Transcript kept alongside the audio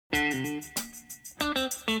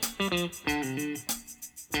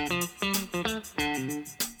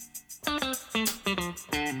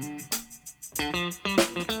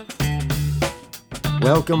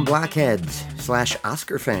Welcome, Blockheads /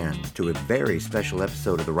 Oscar fans, to a very special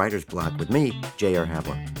episode of The Writer's Block with me, J.R.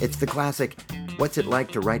 Havler. It's the classic What's It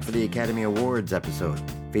Like to Write for the Academy Awards episode,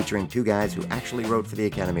 featuring two guys who actually wrote for the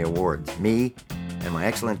Academy Awards, me and my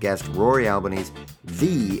excellent guest, Rory Albanese,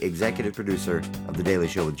 the executive producer of The Daily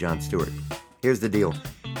Show with Jon Stewart. Here's the deal.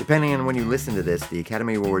 Depending on when you listen to this, the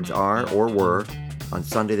Academy Awards are, or were, on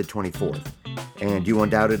Sunday the 24th. And you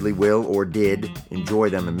undoubtedly will or did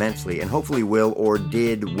enjoy them immensely, and hopefully will or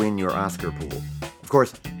did win your Oscar pool. Of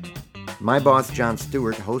course, my boss, Jon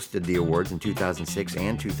Stewart, hosted the awards in 2006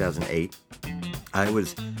 and 2008. I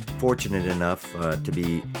was fortunate enough to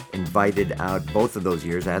be invited out both of those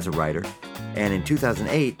years as a writer. And in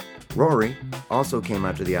 2008, Rory also came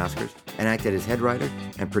out to the Oscars and acted as head writer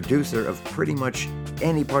and producer of pretty much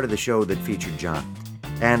any part of the show that featured Jon.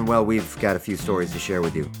 And, well, we've got a few stories to share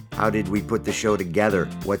with you. How did we put the show together?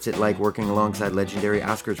 What's it like working alongside legendary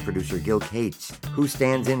Oscars producer Gil Cates? Who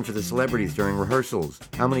stands in for the celebrities during rehearsals?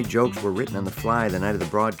 How many jokes were written on the fly the night of the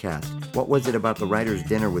broadcast? What was it about the writer's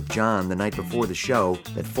dinner with Jon the night before the show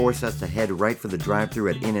that forced us to head right for the drive-thru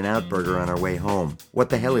at In-N-Out Burger on our way home?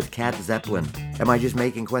 What the hell is Cat Zeppelin? Am I just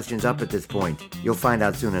making questions up at this point? You'll find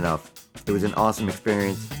out soon enough. It was an awesome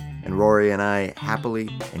experience. And Rory and I happily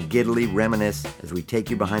and giddily reminisce as we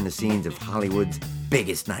take you behind the scenes of Hollywood's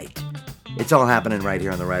biggest night. It's all happening right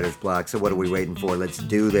here on the Writer's Block, so what are we waiting for? Let's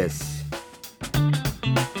do this. A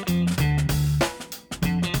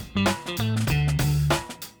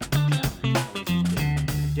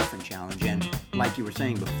different challenge, and like you were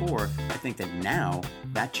saying before, I think that now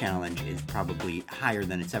that challenge is probably higher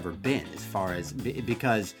than it's ever been, as far as,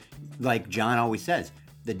 because like Jon always says,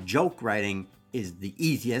 the joke writing is the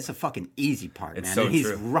easy. That's a fucking easy part, it's man. So and he's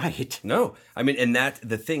true. Right. No, I mean, and that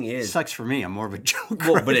the thing is, it sucks for me. I'm more of a joke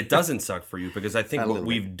well, writer. but it doesn't suck for you because I think what bit.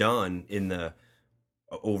 we've done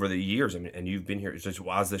over the years, I mean, and you've been here just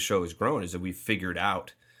as the show has grown, is that we've figured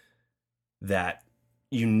out that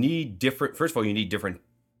you need different. First of all, you need different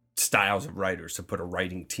styles of writers to put a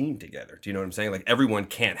writing team together. Do you know what I'm saying? Like everyone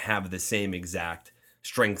can't have the same exact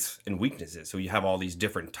strengths and weaknesses. So you have all these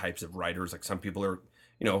different types of writers. Like some people are.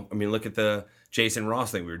 You know, I mean, look at the Jason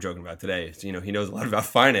Ross thing we were joking about today. It's, you know, he knows a lot about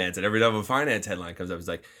finance, and every time a finance headline comes up, it's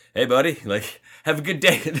like, "Hey, buddy, like, have a good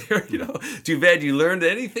day." You know, too bad you learned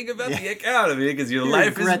anything about the economy because your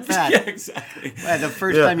life is that. Yeah, exactly. Well, the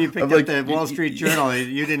first time you picked up the Wall Street Journal,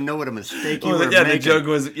 you didn't know what a mistake you were making. The joke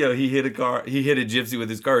was, you know, he hit a gypsy with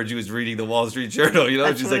his car, and she was reading the Wall Street Journal. You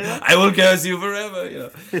know, she's like, "I will curse you forever." You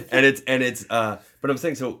know, and it's. But I'm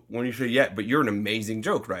saying, so when you say, but you're an amazing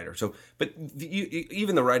joke writer. So, but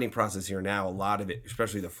even the writing process here now, a lot of it,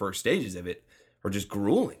 especially the first stages of it, are just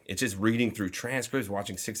grueling. It's just reading through transcripts,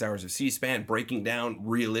 watching 6 hours of C-SPAN, breaking down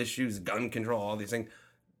real issues, gun control, all these things,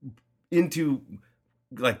 into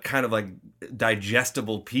like kind of like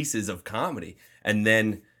digestible pieces of comedy. And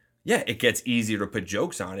then, it gets easier to put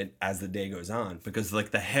jokes on it as the day goes on because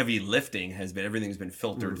like the heavy lifting everything's been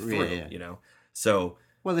filtered through, you know? So...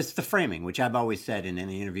 Well, it's the framing, which I've always said in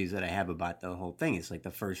any interviews that I have about the whole thing. It's like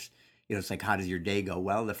the first, it's like, how does your day go?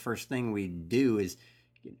 Well, the first thing we do is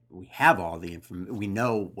we have all the information. We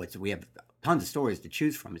know we have tons of stories to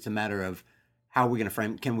choose from. It's a matter of how we're going to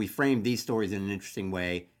frame. Can we frame these stories in an interesting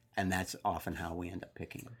way? And that's often how we end up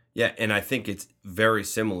picking them. Yeah, and I think it's very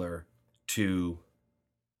similar to.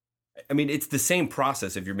 I mean, it's the same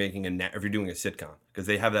process if you're making if you're doing a sitcom because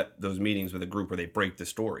they have those meetings with a group where they break the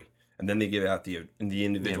story. And then they give out the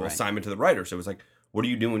individual assignment to the writer. So it's like, what are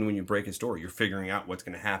you doing when you break a story? You're figuring out what's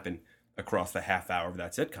going to happen across the half hour of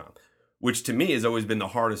that sitcom, which to me has always been the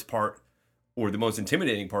hardest part or the most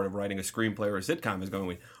intimidating part of writing a screenplay or a sitcom is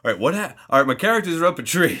going, all right, my characters are up a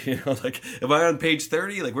tree. You know, like, am I on page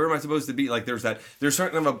 30? Like, where am I supposed to be? Like, there's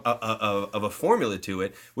certain of a formula to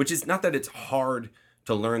it, which is not that it's hard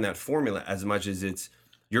to learn that formula as much as it's,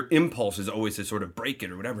 your impulse is always to sort of break it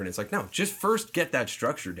or whatever. And it's like, no, just first get that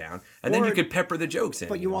structure down and then you could pepper the jokes in.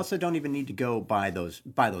 But you also don't even need to go by those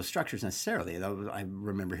structures necessarily. I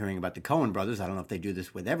remember hearing about the Coen brothers. I don't know if they do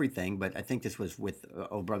this with everything, but I think this was with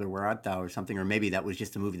Oh Brother, Where Art Thou or something, or maybe that was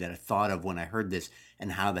just a movie that I thought of when I heard this and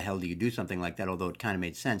how the hell do you do something like that, although it kind of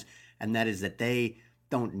made sense. And that is that they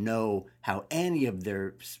don't know how any of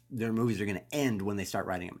their movies are going to end when they start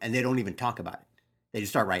writing them. And they don't even talk about it. They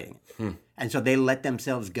just start writing it. And so they let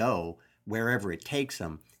themselves go wherever it takes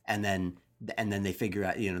them. And then they figure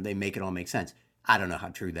out, they make it all make sense. I don't know how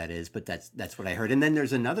true that is, but that's what I heard. And then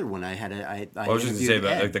there's another one I had. I was just going to say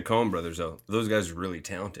about like the Coen brothers, though. Those guys are really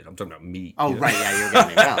talented. I'm talking about meat. Oh, right. Yeah, you're getting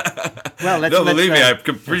me. Well, Well, no, believe me, I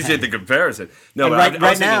appreciate the comparison. No, and but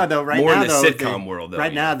right now, though, more in the sitcom world. Though,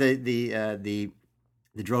 right now, the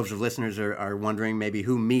droves of listeners are wondering maybe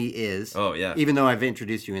who me is. Oh, yeah. Even though I've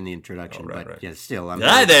introduced you in the introduction, right. Yeah, still.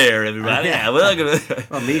 Hi there, everybody. Welcome.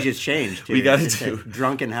 Well, me just changed. Too. We got It's to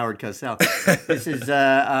drunken Howard Cosell. This is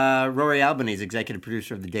Rory Albanese, executive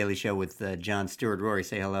producer of The Daily Show with Jon Stewart. Rory,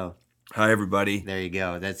 say hello. Hi, everybody. There you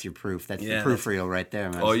go. That's your proof. That's the proof reel right there,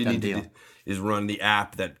 man. All you need to do is run the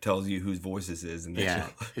app that tells you whose voice this is. And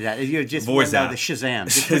you just voice out app. The Shazam.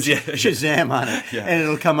 Just put Shazam on it. Yeah. And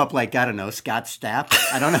it'll come up like, I don't know, Scott Stapp.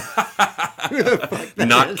 I don't know.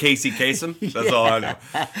 Not Casey Kasem. That's all I know.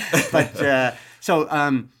 But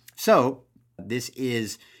so this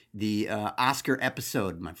is the Oscar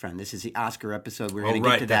episode, my friend. This is the Oscar episode. We're going to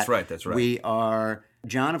get to that. That's right. We are...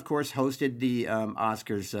 John, of course, hosted the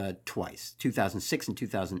Oscars twice, 2006 and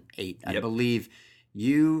 2008. Yep. I believe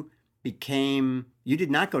you did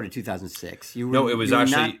not go to 2006. You were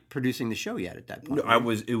not producing the show yet at that point. No, I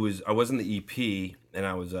was in the EP, and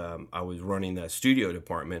I was running the studio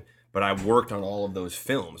department, but I worked on all of those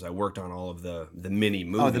films. I worked on all of the mini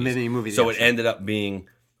movies. Oh, the mini movies. So it ended up being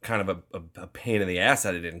kind of a pain in the ass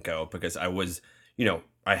that I didn't go, because I was,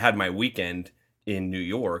 I had my weekend in New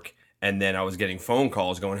York. And then I was getting phone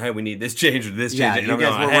calls going, "Hey, we need this change or this change." Yeah, and you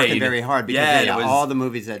guys were working very hard because it was, all the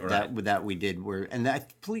movies that we did were, and I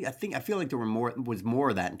feel like there was more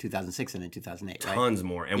of that in 2006 than in 2008. Right? Tons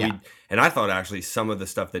more, and I thought actually some of the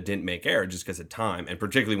stuff that didn't make air just because of time, and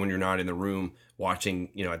particularly when you're not in the room watching,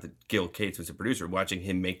 Gil Cates was a producer, watching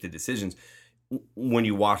him make the decisions. When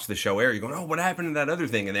you watch the show air, you're going, "Oh, what happened to that other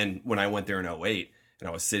thing?" And then when I went there in 2008 and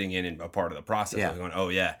I was sitting in a part of the process, I was going, "Oh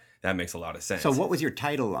yeah." That makes a lot of sense. So what was your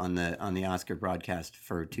title on the Oscar broadcast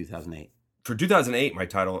for 2008? For 2008, my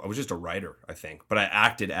title, I was just a writer, I think. But I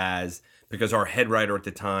acted because our head writer at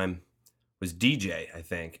the time was DJ, I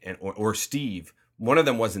think, or Steve. One of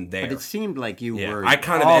them wasn't there. But it seemed like you were I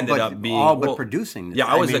kind of ended up being... producing this. Yeah,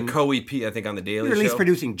 I was a co-EP, I think, on The Daily Show. You were at least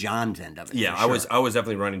producing John's end of it. Yeah, I was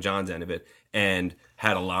definitely running John's end of it, and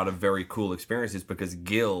had a lot of very cool experiences because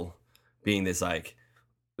Gil, being this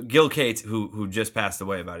Gil Cates, who just passed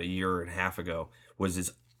away about a year and a half ago, was this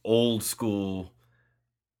old school.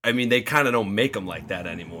 I mean, they kind of don't make them like that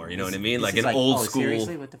anymore. You know what I mean? Like an old school.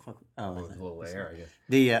 Seriously, what the fuck? Oh, a little air, I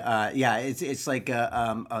guess. It's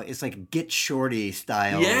like Get Shorty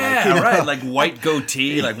style. Yeah, right. Like white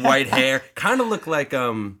goatee, like white hair, kind of look like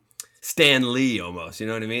Stan Lee almost. You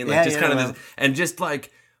know what I mean? Like this, and just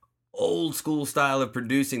like old school style of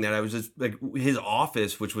producing that. I was just like, his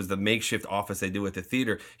office, which was the makeshift office they do at the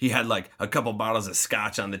theater, he had like a couple bottles of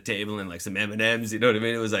scotch on the table and like some M&Ms, you know what I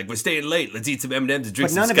mean? It was like, we're staying late, let's eat some M&Ms and drink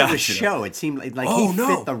some scotch. But none of it was show. It seemed like he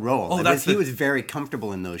fit the role. He was very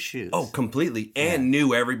comfortable in those shoes. Oh, completely. And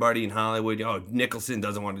knew everybody in Hollywood. Oh, Nicholson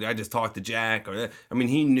doesn't want to, I just talked to Jack.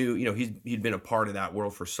 He knew, he'd been a part of that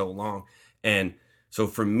world for so long. And so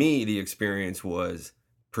for me, the experience was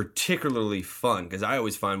particularly fun, because I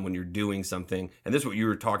always find when you're doing something, and this is what you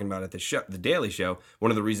were talking about at the Daily Show, one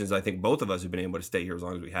of the reasons I think both of us have been able to stay here as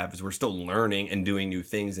long as we have is we're still learning and doing new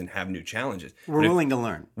things and have new challenges. We're willing to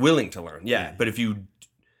learn. Willing to learn, yeah. But if you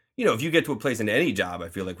get to a place in any job, I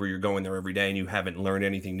feel like where you're going there every day and you haven't learned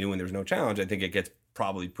anything new and there's no challenge, I think it gets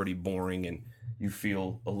probably pretty boring and you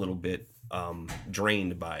feel a little bit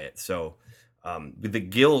drained by it. So the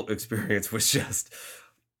Gil experience was just...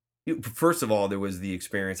 First of all, there was the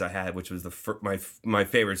experience I had, which was my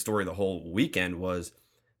favorite story the whole weekend, was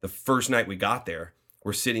the first night we got there.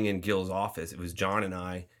 We're sitting in Gil's office. It was John and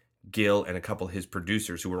I, Gil, and a couple of his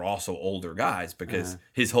producers who were also older guys, because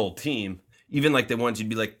his whole team, even like the ones you'd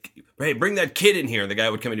be like, "Hey, bring that kid in here," and the guy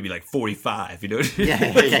would come in to be like 45,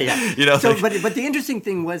 Yeah. So, but the interesting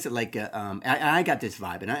thing was that I got this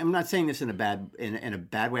vibe, and I'm not saying this in a bad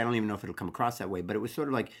way. I don't even know if it'll come across that way, but it was sort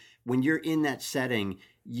of like when you're in that setting,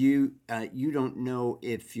 you don't know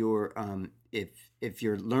if you're if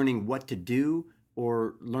you're learning what to do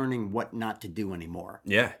or learning what not to do anymore.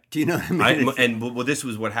 Yeah. Do you know what I mean? This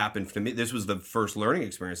was what happened to me. This was the first learning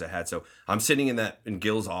experience I had. So I'm sitting in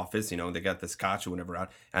Gil's office, they got the scotch or whatever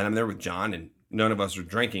out, and I'm there with John, and none of us are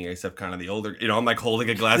drinking except kind of the older, I'm like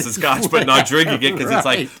holding a glass of scotch, but not drinking it because it's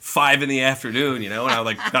like 5 PM, and I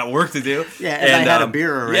like got work to do. Yeah. And I had a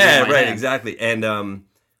beer already. Yeah, right. Hand. Exactly. And,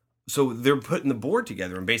 so they're putting the board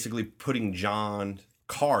together and basically putting John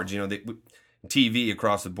cards, TV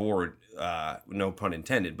across the board, no pun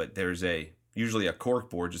intended, but there's usually a cork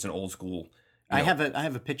board, just an old school. I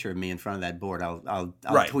have a picture of me in front of that board. I'll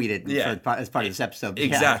tweet it as part of this episode.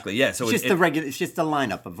 Exactly. Yeah. So it's just the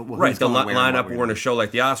lineup of who's right. The lineup we're in a show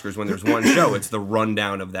like the Oscars, when there's one show, it's the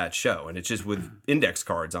rundown of that show, and it's just with index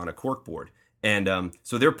cards on a cork board. And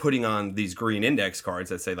so they're putting on these green index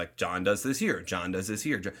cards that say like John does this here, John does this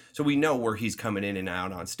here. So we know where he's coming in and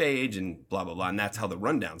out on stage and blah, blah, blah. And that's how the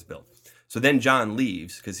rundown's built. So then John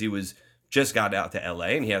leaves because he was just got out to LA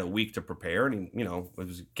and he had a week to prepare. And he, it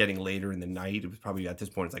was getting later in the night. It was probably at this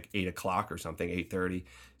point, it's like 8 o'clock or something, 8:30.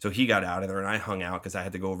 So he got out of there and I hung out because I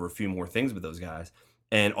had to go over a few more things with those guys.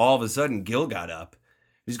 And all of a sudden Gil got up.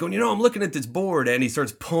 He's going, I'm looking at this board, and he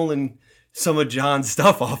starts pulling some of John's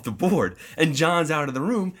stuff off the board, and John's out of the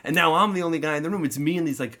room, and now I'm the only guy in the room. It's me and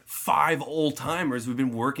these like 5 old timers who've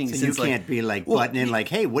been working so since. You can't be like butting in like,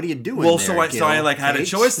 hey, what are you doing? Well, there, so I like had a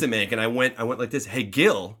Gates? choice to make, and I went like this. Hey,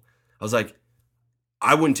 Gil, I was like,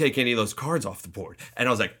 I wouldn't take any of those cards off the board, and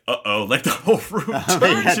I was like, like the whole room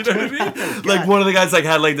turned. You know what I mean? Like one of the guys like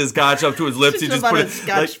had like this scotch up to his lips. He just put a it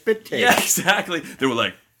Scotch like, spit take. Yeah, exactly. They were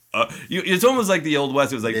like. It's almost like the Old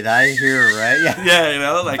West. It was like, did I hear right? Yeah,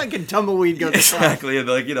 yeah, like fucking tumbleweed goes exactly. And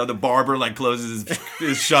like the barber like closes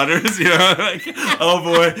his shutters. Like, oh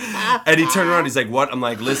boy. And he turned around. He's like, what? I'm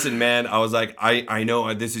like, listen, man. I was like, I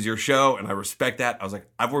know this is your show, and I respect that. I was like,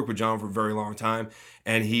 I've worked with John for a very long time,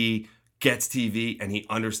 and he gets TV and he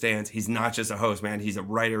understands. He's not just a host, man. He's a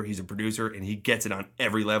writer. He's a producer, and he gets it on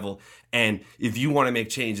every level. And if you want to make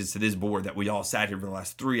changes to this board that we all sat here for the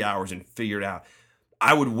last 3 hours and figured out,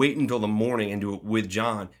 I would wait until the morning and do it with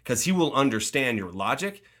John because he will understand your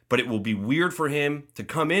logic, but it will be weird for him to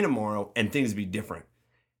come in tomorrow and things be different.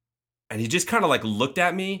 And he just kind of like looked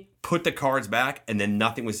at me, put the cards back, and then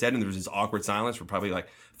nothing was said. And there was this awkward silence for probably like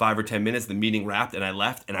 5 or 10 minutes. The meeting wrapped and I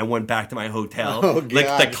left and I went back to my hotel. Oh, God,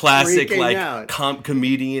 like the classic like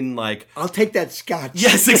comedian like. I'll take that scotch.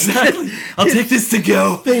 Yes, exactly. I'll take this to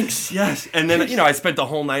go. Thanks. Yes. And then, I spent the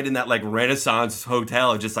whole night in that like Renaissance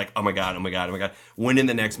hotel just like, oh my God. Went in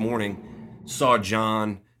the next morning, saw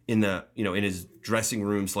John in the, in his dressing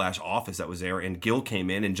room / office that was there. And Gil came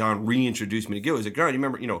in and John reintroduced me to Gil. He's like, John, you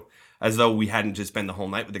remember, as though we hadn't just spent the whole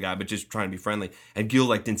night with the guy, but just trying to be friendly. And Gil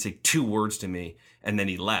like didn't say 2 words to me. And then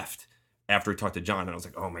he left after he talked to John. And I was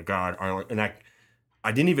like, oh my God. And I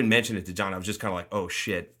didn't even mention it to John. I was just kind of like, oh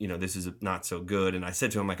shit, this is not so good. And I said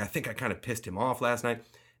to him, like, I think I kind of pissed him off last night.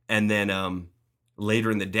 And then later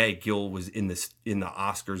in the day, Gil was in the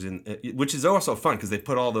Oscars, which is also fun because they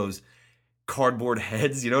put all those cardboard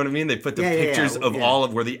heads, you know what I mean? They put the pictures of all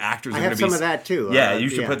of where the actors are going to be. I have some of that too. Yeah, you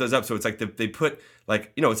should put those up. So it's like they put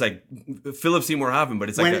like, it's like Philip Seymour Hoffman, but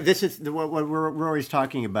it's like this is what Rory's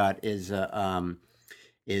talking about is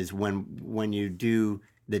when you do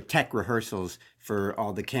the tech rehearsals for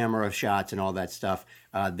all the camera shots and all that stuff,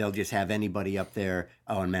 they'll just have anybody up there.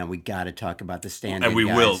 Oh, and man, we got to talk about the stand-in and we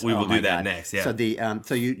guys. will Oh, do that God. next. Yeah. So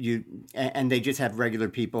so you and they just have regular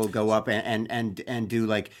people go up and do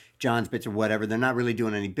like John's bits or whatever. They're not really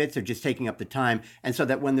doing any bits. They're just taking up the time. And so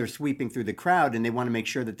that when they're sweeping through the crowd and they want to make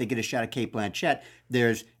sure that they get a shot of Cate Blanchett,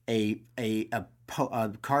 there's a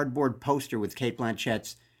cardboard poster with Cate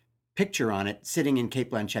Blanchett's picture on it, sitting in Cate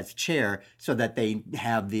Blanchett's chair, so that they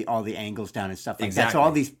have all the angles down and stuff like that. So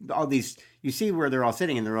all these, you see where they're all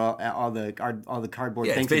sitting, and they're all the cardboard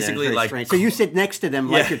things. It's basically like strange. So you sit next to them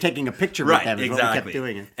like you're taking a picture with them. Is exactly. what we kept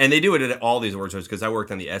doing it. And they do it at all these award shows because I worked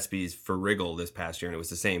on the ESPYs for Riggle this past year, and it was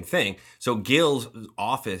the same thing. So Gil's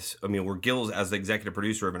office, where Gil's as the executive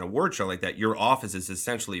producer of an award show like that, your office is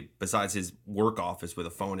essentially, besides his work office with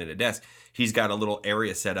a phone and a desk, he's got a little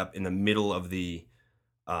area set up in the middle of the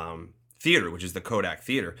theater, which is the Kodak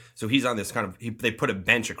Theater. So he's on this they put a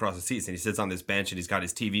bench across the seats and he sits on this bench and he's got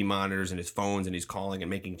his TV monitors and his phones and he's calling and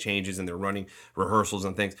making changes and they're running rehearsals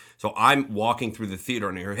and things. So I'm walking through the theater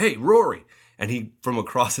and I hear, hey, Rory. And he, from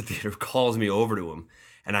across the theater, calls me over to him.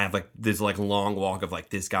 And I have like this like long walk of like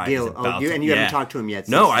this guy Gil, is about and you haven't talked to him yet?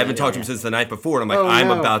 No, I haven't talked to him since the night before. And I'm like, I'm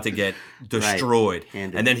about to get destroyed.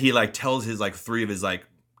 Right. And then he like tells his like 3 of his like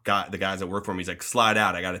the guys that work for him, he's like, slide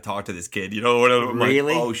out, I got to talk to this kid, I'm really?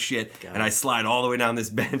 like, oh shit. God. And I slide all the way down this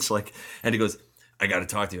bench, like, and he goes, I got to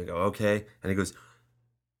talk to you. I go, okay. And he goes,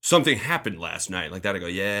 something happened last night like that. I go,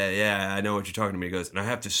 yeah, I know what you're talking to me. He goes, and I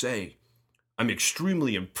have to say, I'm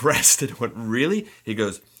extremely impressed. And I went, really? He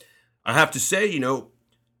goes, I have to say,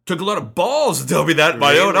 took a lot of balls to tell me that in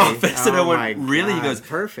my own office. And I went, really? God, he goes,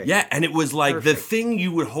 perfect. Yeah. And it was like the thing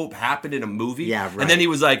you would hope happened in a movie. Yeah, right. And then he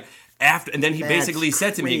was like, and then he That's basically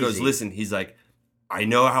said to me, he goes, crazy. listen, he's like, I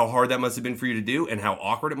know how hard that must have been for you to do and how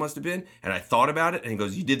awkward it must have been. And I thought about it. And he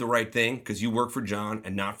goes, you did the right thing because you work for John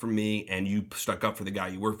and not for me. And you stuck up for the guy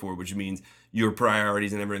you work for, which means your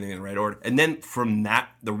priorities and everything in the right order. And then from that,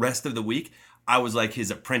 the rest of the week, I was like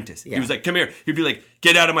his apprentice. Yeah. He was like, come here. He'd be like,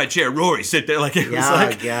 get out of my chair. Rory, sit there. Like, it was Yeah,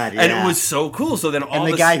 like, God, and yeah. it was so cool. So then all And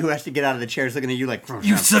the this, guy who has to get out of the chair is looking at you like,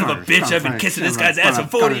 you son of a bitch, I've been kissing this guy's ass for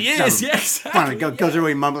 40 years. Yeah, exactly. Goes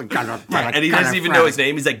away mumbling. And he doesn't even know his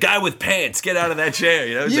name. He's like, guy with pants, get out of that chair.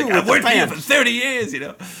 You know, he's You like, with I've the worked for you for pants. 30 years, you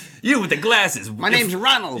know. You with the glasses. My name's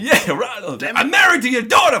Ronald. Yeah, Ronald. I'm married to your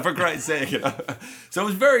daughter, for Christ's sake. You know? So it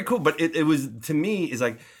was very cool. But it was, to me, is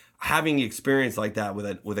like having the experience like that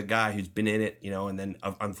with a guy who's been in it, you know, and then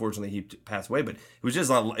unfortunately he passed away. But it was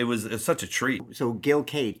just, it was such a treat. So Gil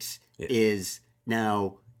Cates is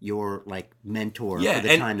now your like mentor Yeah, for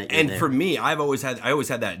the time that you're and there. for me, I always had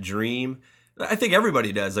that dream. I think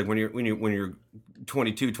everybody does. Like when you're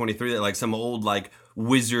 22, 23, that like some old like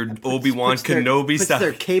wizard Obi-Wan Kenobi puts stuff.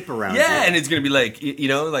 their cape around. Yeah, you. and it's gonna be like, you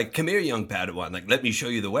know, like, come here, young Padawan, like, let me show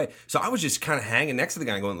you the way. So I was just kind of hanging next to the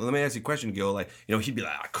guy, going, let me ask you a question, Gil. Like, you know, he'd be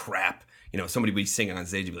like, ah, crap. You know, somebody would be singing on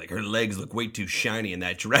stage, he'd be like, her legs look way too shiny in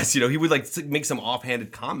that dress. You know, he would like make some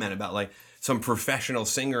offhanded comment about like some professional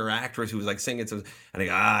singer or actress who was like singing some, and I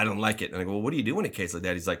go, I don't like it. And I go, well, what do you do in a case like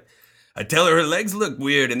that? He's like, I tell her legs look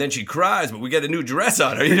weird, and then she cries, but we get a new dress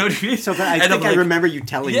on her. You know what I mean? So I think I remember you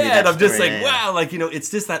telling me that. Yeah, and I'm just story. like, wow, like, you know, it's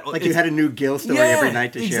just that. Like you had a new Gil story every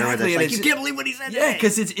night to share with us. Like, you can't believe what he said. Yeah,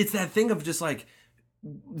 because it's that thing of just like,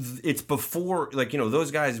 it's before, like, you know, those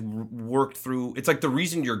guys worked through, it's like the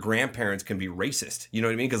reason your grandparents can be racist. You know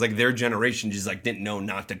what I mean? Because like their generation just like didn't know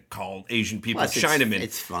not to call Asian people Chinamen.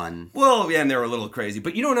 It's fun. Well, yeah, and they're a little crazy.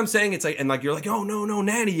 But you know what I'm saying? It's like, and like, you're like, oh, no,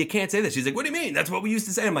 Nanny, you can't say this. She's like, what do you mean? That's what we used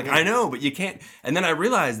to say. I'm like, I know, but you can't. And then I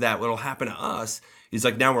realized that what'll happen to us is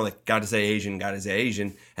like, now we're like, gotta say Asian.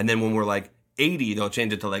 And then when we're like 80, they'll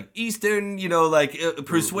change it to like Eastern, you know, like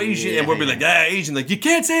persuasion. And we'll be like, Asian. Like, you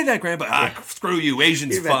can't say that, Grandpa. Screw you.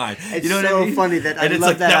 Asian's fine. It's you know so what I mean? funny that and I it's love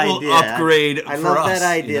like, that will idea. upgrade I for love us.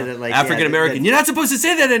 that idea, you know? that, like, African American. You're not supposed to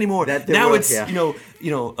say that anymore. Now it's,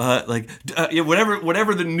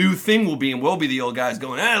 whatever the new thing will be, and we'll be the old guys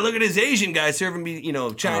going, look at this Asian guy serving me, you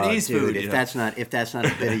know, Chinese food. If that's not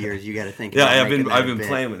a bit of yours, you got to think. Yeah, about I've been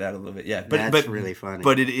playing with that a little bit. Yeah, that's really funny.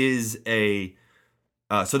 But it is a.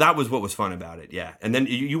 So that was what was fun about it, yeah. And then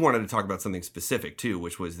you wanted to talk about something specific too,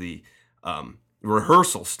 which was the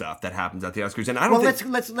rehearsal stuff that happens at the Oscars. And I don't.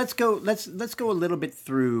 Let's go a little bit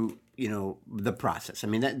through, you know, the process. I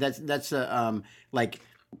mean, that's like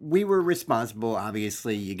we were responsible.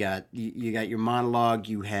 Obviously, you got your monologue.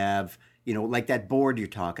 You have, you know, like that board you're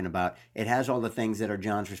talking about. It has all the things that are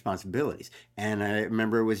John's responsibilities. And I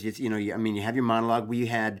remember it was just, you know, you have your monologue. We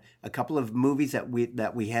had a couple of movies that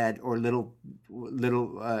we had, or little.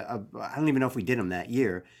 I don't even know if we did them that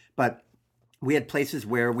year, but we had places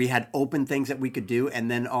where we had open things that we could do, and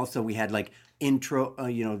then also we had like intro.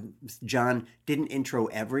 You know, John didn't intro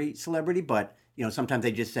every celebrity, but you know, sometimes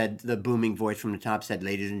they just said, the booming voice from the top said,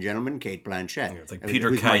 "Ladies and gentlemen, Kate Blanchett." Yeah, it's like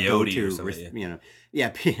Peter Coyote or something. You know, yeah,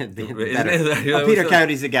 Peter Peter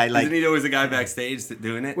Coyote's the guy. Like, isn't he always the guy backstage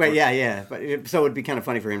doing it? Well, yeah. But so it'd be kind of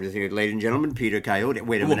funny for him to say, "Ladies and gentlemen, Peter Coyote."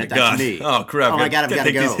 Wait a minute, that's me. Oh crap! Oh my God, I've got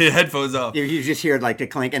to go. Take these headphones off. You just hear like the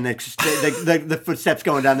clink and the footsteps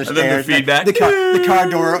going down the stairs. And then the feedback.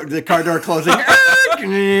 The car door closing.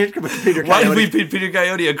 Peter Why Coyote. did we put Peter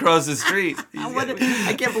Coyote across the street?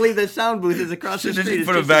 I can't believe the sound booth is across the Should street. just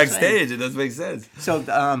put him backstage. It doesn't make sense.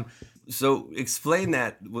 So explain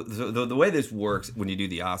that. So the way this works when you do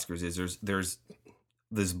the Oscars is there's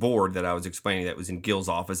this board that I was explaining that was in Gil's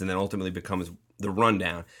office and then ultimately becomes the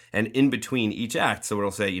rundown. And in between each act, so it'll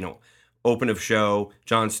say, you know, open of show,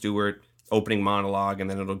 Jon Stewart, opening monologue, and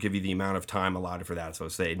then it'll give you the amount of time allotted for that. So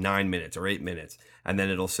say 9 minutes or 8 minutes. And then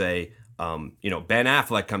it'll say, you know, Ben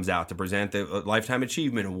Affleck comes out to present the Lifetime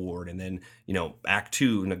Achievement Award, and then, you know, Act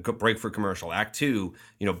 2, and a break for commercial. Act 2,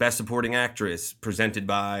 you know, Best Supporting Actress presented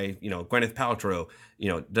by, you know, Gwyneth Paltrow, you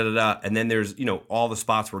know, and then there's, you know, all the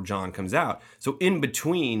spots where John comes out. So in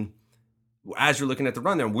between, as you're looking at the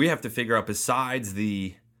rundown, we have to figure out besides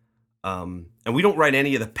the, and we don't write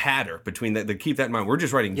any of the patter between the keep that in mind. We're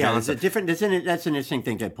just writing John's. Yeah, that's an interesting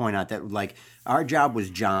thing to point out, that like our job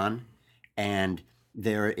was John, and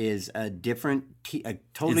there is a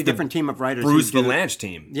totally different team of writers. Bruce Vilanch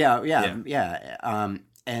team. Yeah.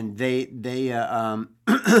 And they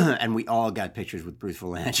and we all got pictures with Bruce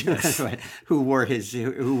Vilanch, yes. who wore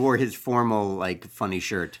his formal like funny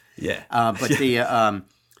shirt. Yeah. But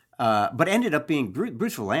ended up being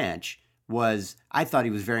Bruce Vilanch. I thought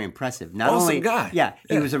he was very impressive. Not awesome only guy. Yeah,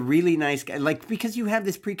 he was a really nice guy. Like, because you have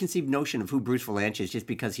this preconceived notion of who Bruce Vilanch is, just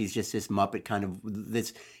because he's just this Muppet kind of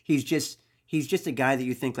this. He's just a guy that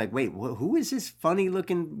you think like, wait, who is this funny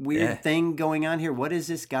looking weird thing going on here? What is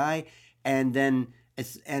this guy? And then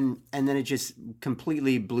and then it just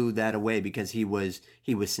completely blew that away because he was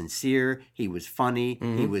sincere, he was funny,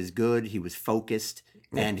 he was good, he was focused.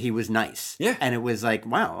 And he was nice. Yeah. And it was like,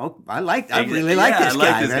 wow, I really like this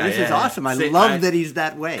guy. This is awesome. I love that he's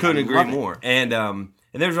that way. Couldn't agree more. And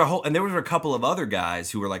there was a couple of other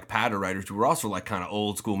guys who were like patter writers who were also like kind of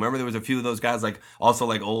old school. Remember there was a few of those guys like also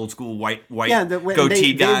like old school white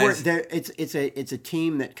goatee guys. It's a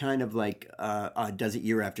team that kind of like does it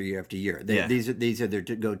year after year after year. These are their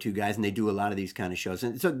go-to guys, and they do a lot of these kind of shows.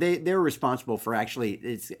 And so they're responsible for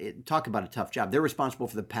talk about a tough job. They're responsible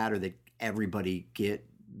for the patter that everybody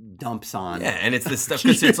dumps on. Yeah, and it's this stuff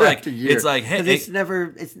because it's like hey,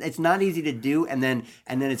 it's not easy to do, and then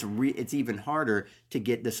it's even harder to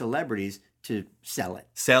get the celebrities to sell it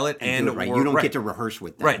and do it right. You don't get to rehearse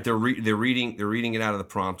with them. Right, they're reading it out of the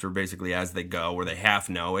prompter basically as they go, or they half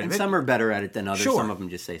know it. And some are better at it than others. Sure. Some of them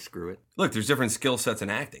just say screw it. Look, there's different skill sets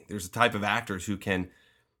in acting. There's a type of actors who can,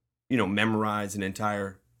 memorize an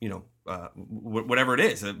entire, whatever it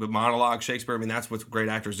is, a monologue, Shakespeare. I mean, that's what great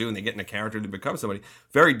actors do, and they get in a character to become somebody.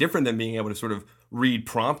 Very different than being able to sort of read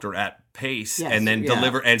prompter at pace and then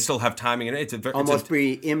deliver and still have timing. And it's almost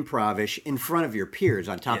be improv-ish in front of your peers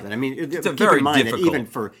on top of that. I mean, it's keep very in mind difficult.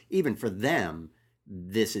 that even for them,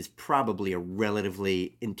 this is probably a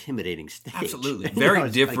relatively intimidating stage. Absolutely, very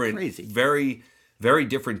different. Like crazy. Very, very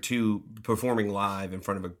different to performing live in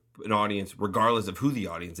front of an audience, regardless of who the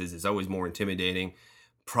audience is. It's always more intimidating.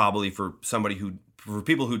 Probably for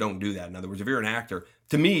people who don't do that. In other words, if you're an actor,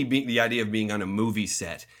 to me, the idea of being on a movie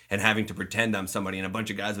set and having to pretend I'm somebody and a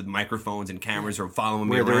bunch of guys with microphones and cameras are following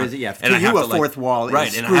me around, and I have a fourth wall,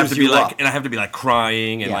 right? And I have to be like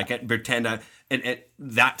crying and like pretend. And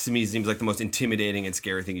that to me seems like the most intimidating and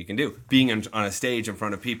scary thing you can do. Being on a stage in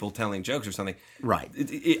front of people telling jokes or something, right?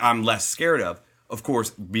 I'm less scared of. Of course,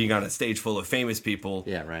 being on a stage full of famous people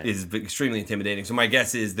is extremely intimidating. So my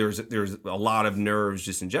guess is there's a lot of nerves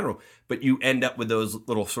just in general, but you end up with those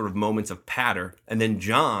little sort of moments of patter. And then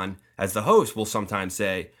John, as the host, will sometimes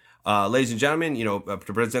say, ladies and gentlemen, to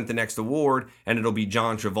present the next award, and it'll be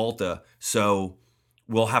John Travolta. So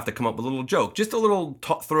we'll have to come up with a little joke, just a little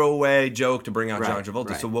throwaway joke to bring out John Travolta.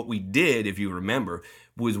 Right. So what we did, if you remember,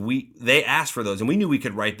 was they asked for those, and we knew we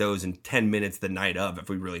could write those in 10 minutes the night of if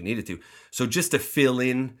we really needed to. So just to fill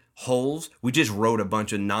in holes, we just wrote a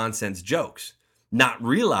bunch of nonsense jokes, not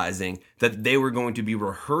realizing that they were going to be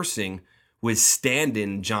rehearsing with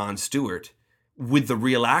stand-in Jon Stewart with the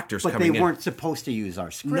real actors coming in. But they weren't supposed to use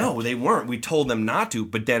our script. No, they weren't. We told them not to,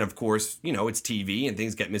 but then, of course, it's TV and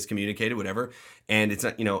things get miscommunicated, whatever, and it's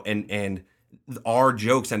not, and our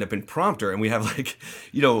jokes end up in prompter, and we have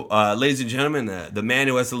ladies and gentlemen, the man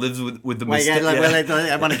who has to live with the mistake.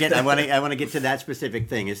 I want to get to that specific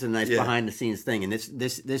thing. It's a nice behind the scenes thing, and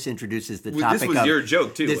this introduces the topic. This was your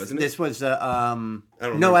joke too, wasn't it? This was I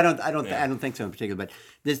don't think so in particular, but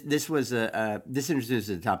this introduces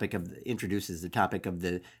the topic of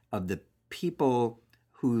the people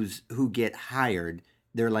who get hired.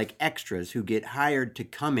 They're like extras who get hired to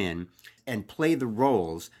come in and play the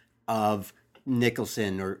roles of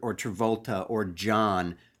Nicholson or Travolta or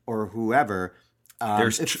John or whoever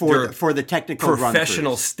for the technical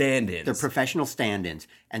professional stand-ins. They're professional stand-ins,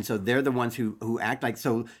 and so they're the ones who act like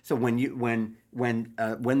so. So when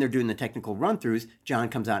they're doing the technical run-throughs, John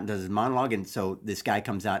comes out and does his monologue, and so this guy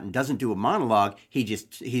comes out and doesn't do a monologue.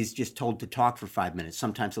 He's just told to talk for 5 minutes.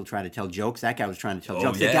 Sometimes he'll try to tell jokes. That guy was trying to tell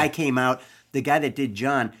jokes. Yeah. The guy that did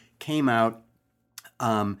John came out.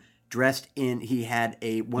 Dressed in, he had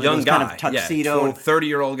one young of those guy, kind of tuxedo,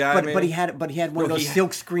 30-year-old guy. But he had one of those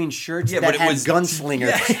silk screen shirts that had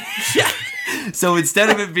gunslinger. Yeah. So instead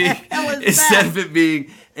of it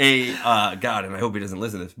being a God, and I hope he doesn't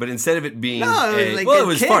listen to this, but instead of it being it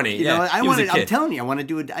was kid, funny. I'm telling you, I want to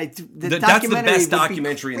do it. That's the best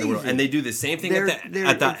documentary in the world, and they do the same thing at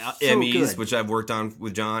the Emmys, which I've worked on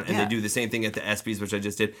with John, and they do the same thing at the ESPYs, which I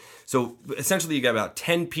just did. So essentially, you got about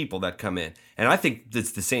 10 people that come in, and I think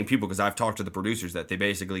it's the same people because I've talked to the producers that they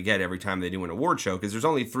basically get every time they do an award show because there's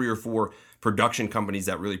only 3 or 4 production companies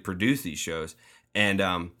that really produce these shows,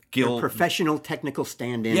 and Gil, professional technical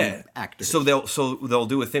stand-in actors. So they'll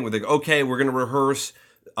do a thing where they go, okay, we're going to rehearse,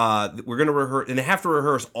 and they have to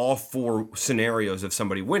rehearse all 4 scenarios of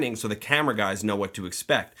somebody winning, so the camera guys know what to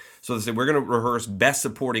expect. So they say we're going to rehearse best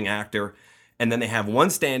supporting actor. And then they have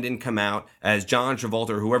one stand-in come out as John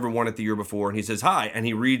Travolta or whoever won it the year before, and he says, hi, and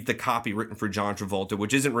he reads the copy written for John Travolta,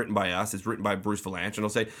 which isn't written by us, it's written by Bruce Valanche, and he'll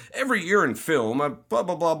say, every year in film, blah, blah,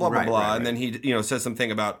 blah, blah, blah, blah, and then he says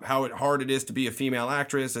something about how hard it is to be a female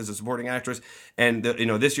actress as a supporting actress, and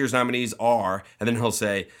this year's nominees are, and then he'll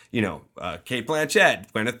say, Kate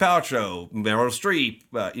Blanchett, Gwyneth Paltrow, Meryl Streep,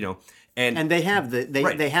 And they have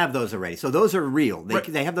they have those already. So those are real.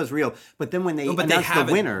 They have those real. But then when they announce the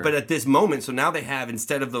winner, but at this moment, so now they have,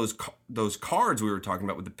 instead of those cards we were talking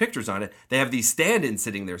about with the pictures on it, they have these stand-ins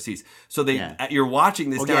sitting in their seats. So you're watching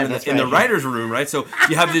this down in the writers' room, right? So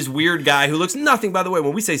you have this weird guy who looks nothing. By the way,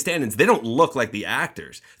 when we say stand-ins, they don't look like the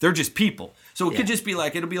actors. They're just people. So it could just be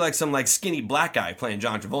like, it'll be like some like skinny black guy playing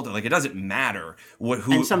John Travolta. Like, it doesn't matter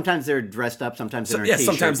who. And sometimes they're dressed up. Sometimes they're in a t-shirt,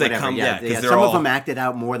 sometimes they whatever. come. Because some of them acted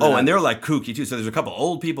out more than. And they're like kooky too. So there's a couple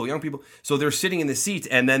old people, young people. So they're sitting in the seats,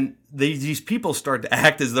 and then these people start to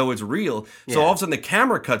act as though it's real. So all of a sudden the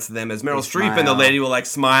camera cuts to them as Meryl Streep and the lady will like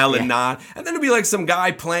smile and nod, and then it'll be like some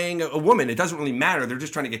guy playing a woman. It doesn't really matter. They're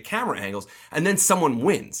just trying to get camera angles, and then someone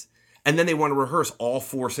wins, and then they want to rehearse all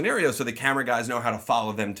 4 scenarios so the camera guys know how to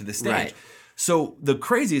follow them to the stage. Right. So the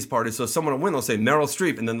craziest part is, so someone will win, they'll say Meryl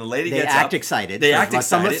Streep, and then the lady gets up. Excited. They act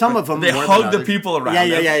excited. Some of them they hug the people around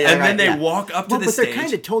them, and then they walk up to the stage. But they're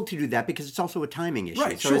kind of told to do that because it's also a timing issue.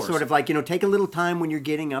 Right, so it's sort of like, take a little time when you're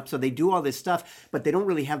getting up. So they do all this stuff, but they don't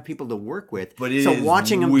really have people to work with. But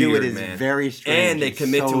watching them do it is very strange. And they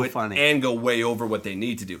commit to it funny. and go way over what they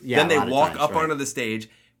need to do. Yeah, then they walk up onto the stage,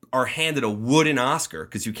 are handed a wooden Oscar,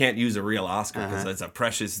 because you can't use a real Oscar because it's a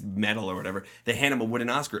precious metal or whatever. They hand them a wooden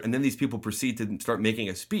Oscar, and then these people proceed to start making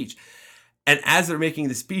a speech. And as they're making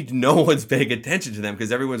the speech, no one's paying attention to them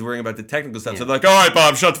because everyone's worrying about the technical stuff. So they're like, all right,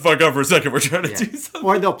 Bob, shut the fuck up for a second. We're trying to do something.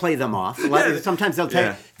 Or they'll play them off. Sometimes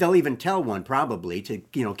they'll even tell one probably to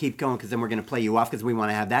keep going because then we're going to play you off because we want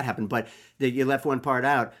to have that happen. But you left one part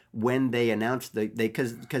out when they announce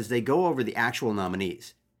because they go over the actual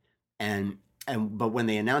nominees. But when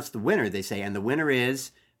they announce the winner, they say, and the winner is,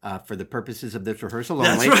 for the purposes of this rehearsal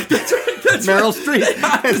only, That's right. Meryl Streep.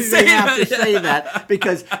 They have to say that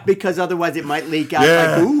because otherwise it might leak out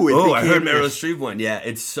like, ooh, I heard Meryl Streep won. Yeah,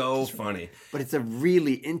 it's so funny. But it's a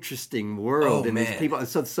really interesting world. These people. And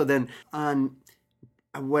so then on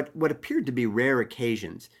what appeared to be rare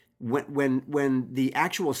occasions, when the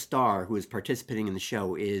actual star who is participating in the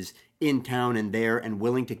show is in town and there and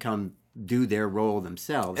willing to come do their role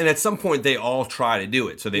themselves, and at some point they all try to do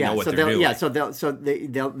it, so they know what they're doing. Yeah, so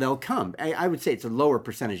they'll come. I would say it's a lower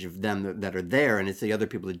percentage of them that are there, and it's the other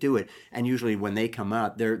people that do it. And usually when they come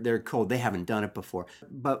out, they're cold. They haven't done it before.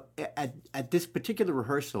 But at this particular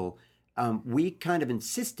rehearsal, we kind of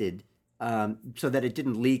insisted. So that it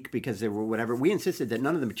didn't leak because there were whatever. We insisted that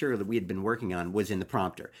none of the material that we had been working on was in the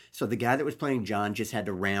prompter. So the guy that was playing John just had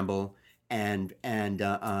to ramble and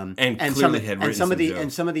clearly had written some of the jokes.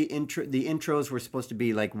 And some of the intros were supposed to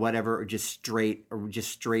be like whatever or just straight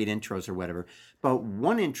intros or whatever. But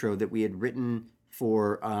one intro that we had written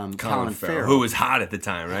for Colin Farrell, who was hot at the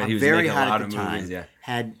time, right? He was very making hot a lot at of the time. movies. Yeah,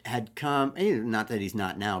 had come. Not that he's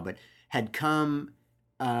not now, but had come.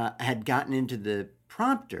 Had gotten into the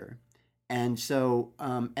prompter. And so,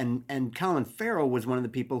 and Colin Farrell was one of the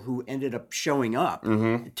people who ended up showing up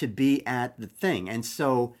to be at the thing. And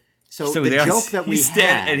so the joke that we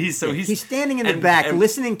had, and he's standing in the back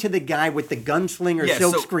listening to the guy with the gunslinger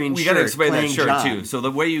silkscreen shirt. We got to explain that shirt John. too. So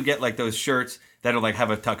the way you get like those shirts that'll like have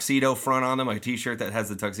a tuxedo front on them, like a t-shirt that has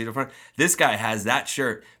the tuxedo front. This guy has that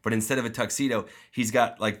shirt, but instead of a tuxedo, he's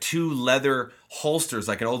got like 2 leather holsters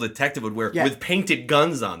like an old detective would wear with painted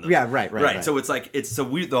guns on them. Yeah, right. So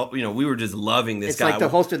we were just loving this guy. It's like the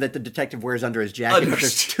holster that the detective wears under his jacket, but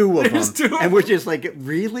there's 2 of them. And we're just like,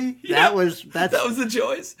 really? Yeah, that was the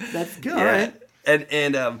choice. That's good. Yeah.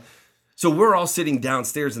 And so we're all sitting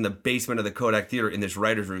downstairs in the basement of the Kodak Theater in this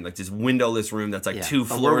writer's room, like this windowless room that's like 2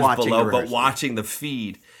 floors below, but watching the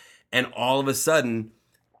feed. And all of a sudden,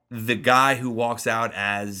 the guy who walks out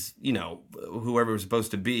as, whoever it was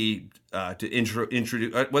supposed to be to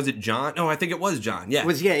introduce, was it John? No, I think it was John. Yeah, it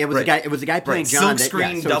was a guy playing John.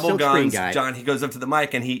 Silkscreen, double guns. John. He goes up to the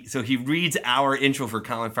mic and he reads our intro for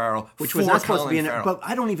Colin Farrell, which was not supposed to be in it. But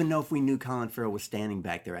I don't even know if we knew Colin Farrell was standing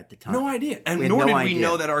back there at the time. No idea, and nor did we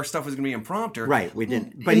know that our stuff was going to be in prompter. Right, we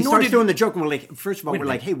didn't. But he starts doing the joke, and we're like, first of all, we're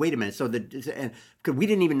like, hey, wait a minute. So because we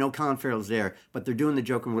didn't even know Colin Farrell's there, but they're doing the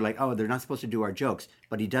joke, and we're like, oh, they're not supposed to do our jokes,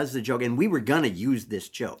 but he does the joke, and we were gonna use this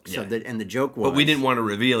joke. So and the joke was, but we didn't want to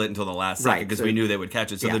reveal it until the last second because we knew they would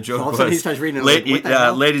catch it. So the joke was, he starts reading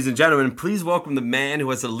it ladies and gentlemen, please welcome the man who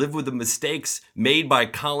has to live with the mistakes made by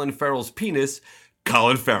Colin Farrell's penis,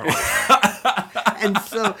 Colin Farrell. And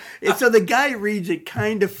so the guy reads it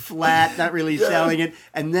kind of flat, not really selling it,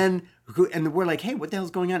 and then we're like, hey, what the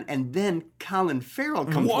hell's going on? And then Colin Farrell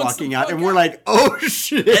comes walking out, and we're like, oh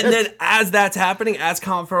shit! And then as that's happening, as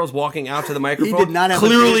Colin Farrell's walking out to the microphone, he did not have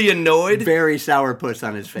clearly annoyed, very sourpuss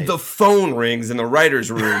on his face. The phone rings in the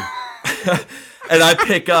writer's room. And I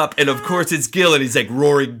pick up, and of course it's Gil, and he's like,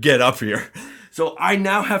 Rory, get up here. So I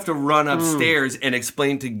now have to run upstairs and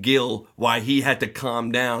explain to Gil why he had to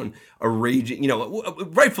calm down a raging,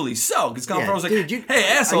 rightfully so, because Colin Farrell was like, dude, hey,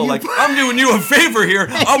 asshole, like, I'm doing you a favor here.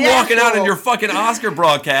 I'm walking out in your fucking Oscar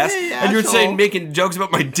broadcast, and you're saying, making jokes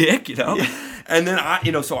about my dick, Yeah. And then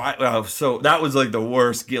so that was like the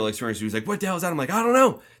worst Gil experience. He was like, what the hell is that? I'm like, I don't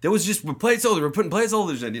know. There was just placeholders. We're putting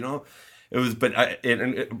placeholders in, It was, but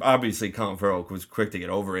obviously Colin Farrell was quick to get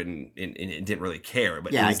over it and didn't really care.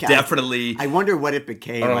 But it was definitely. I wonder what it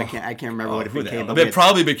became. I can't remember what it became. But it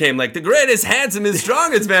probably became like the greatest, handsomest,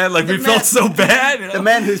 strongest man. Like we felt so bad. The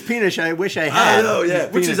man whose penis I wish I had. I know, yeah,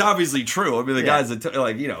 which is obviously true. I mean, the guy's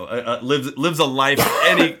lives a life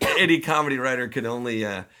any comedy writer could only.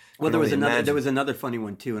 Well, there was another funny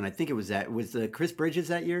one too, and I think it was Chris Bridges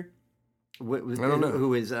that year. I don't know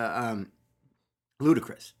who is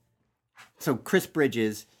Ludacris. So Chris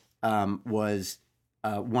Bridges was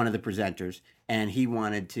one of the presenters, and he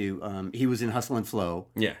wanted to. He was in Hustle and Flow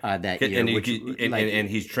that year, and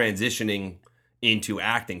he's transitioning into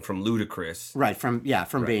acting from Ludacris, right? From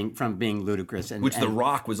being Ludacris, and The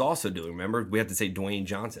Rock was also doing. Remember, we had to say Dwayne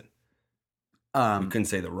Johnson. We couldn't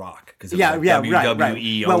say The Rock because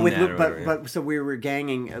WWE. Right. But so we were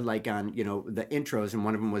ganging like on the intros, and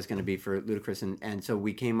one of them was going to be for Ludacris, and so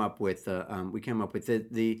we came up with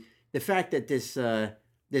the fact that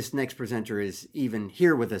this next presenter is even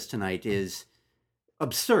here with us tonight is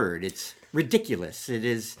absurd. It's ridiculous. It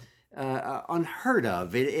is unheard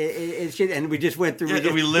of. It's just, and we just went through.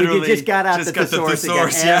 We just got out the thesaurus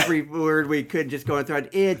again. Every word we could, just going through it.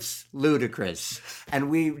 It's ludicrous, and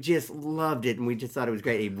we just loved it, and we just thought it was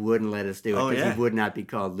great. He wouldn't let us do it because he would not be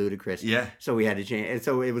called Ludacris. Yeah. So we had to change. And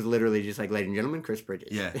so it was literally just like, ladies and gentlemen, Chris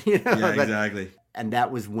Bridges. Yeah. Exactly. And that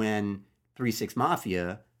was when 3 6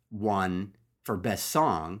 Mafia won for Best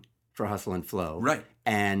Song for Hustle and Flow. Right.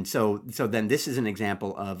 And so then this is an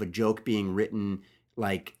example of a joke being written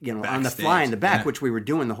like, Backstage, on the fly in the back, which we were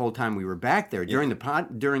doing the whole time we were back there. During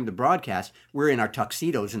the broadcast, we're in our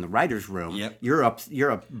tuxedos in the writers' room. Yep. You're up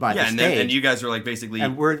by the stage. And you guys are like basically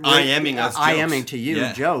we're IMing us jokes. IMing to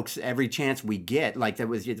you jokes every chance we get. Like that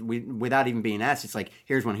was without even being asked. It's like,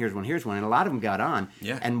 here's one. And a lot of them got on.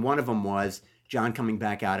 Yeah. And one of them was John coming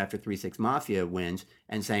back out after 3 6 Mafia wins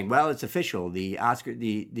and saying, well, it's official. The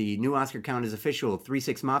new Oscar count is official. 3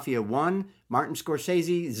 6 Mafia 1, Martin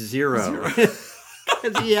Scorsese 0.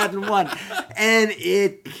 Because he hadn't won. And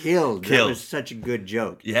it killed. That was such a good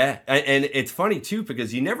joke. Yeah. And it's funny, too,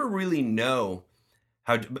 because you never really know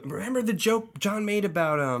how... Remember the joke John made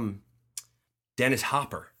about Dennis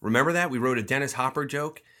Hopper? Remember that? We wrote a Dennis Hopper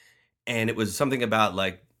joke, and it was something about,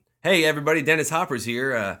 like, hey, everybody, Dennis Hopper's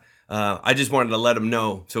here. I just wanted to let him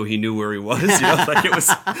know so he knew where he was. Like it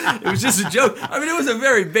was just a joke. I mean, it was a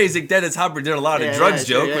very basic Dennis Hopper did a lot of drugs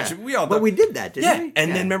joke, which we all. But we did that, didn't we?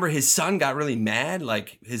 And then remember, his son got really mad.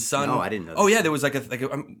 Like his son. No, I didn't know. Oh yeah, there was like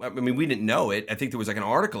I mean, we didn't know it. I think there was like an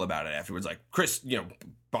article about it afterwards. Like Chris,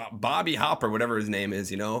 Bobby Hopper, whatever his name is,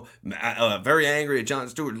 very angry at Jon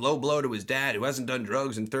Stewart, low blow to his dad who hasn't done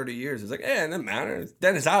drugs in 30 years. It's like, it doesn't matter. It's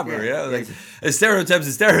Dennis Hopper, like a stereotype's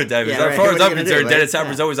a stereotype. As far as I'm concerned, Dennis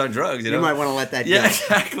Hopper's always on drugs. You might want to let that go. Yeah,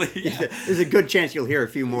 exactly. Yeah. There's a good chance you'll hear a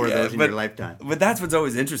few more of those in your lifetime. But that's what's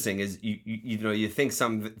always interesting is you think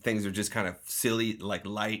some things are just kind of silly, like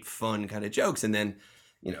light, fun kind of jokes, and then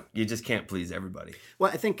you just can't please everybody. Well,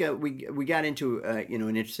 I think we got into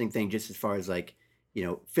an interesting thing just as far as like.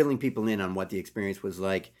 Filling people in on what the experience was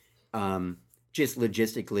like. Just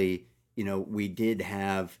logistically, we did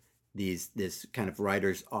have this kind of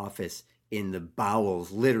writer's office in the bowels,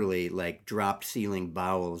 literally like dropped ceiling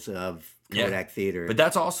bowels of Kodak Theater. But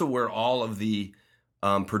that's also where all of the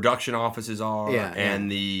production offices are, and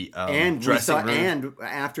the dressing room. And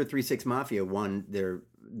after 3 6 Mafia won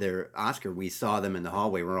their Oscar, we saw them in the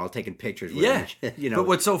hallway. We're all taking pictures with them. But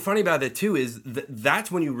what's so funny about it too is that's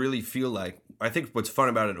when you really feel like, I think what's fun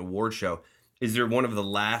about an award show is they're one of the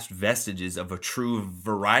last vestiges of a true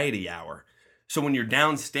variety hour. So when you're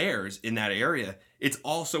downstairs in that area, it's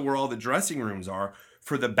also where all the dressing rooms are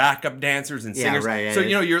for the backup dancers and singers. So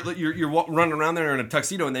you're running around there in a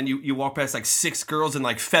tuxedo, and then you walk past like 6 girls in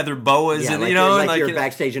like feather boas, and like you're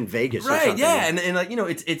backstage in Vegas, right? Or something. Yeah, and like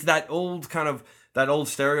it's that old kind of that old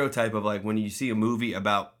stereotype of like when you see a movie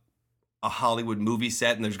about a Hollywood movie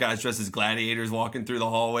set and there's guys dressed as gladiators walking through the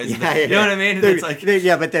hallways. You know what I mean? It's like they're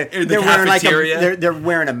wearing like they're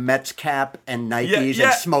wearing a Mets cap and Nikes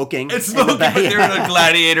and smoking. But they're in a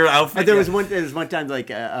gladiator outfit. There was one time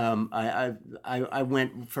like I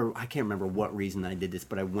went for, I can't remember what reason I did this,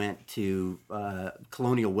 but I went to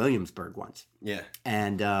Colonial Williamsburg once. Yeah.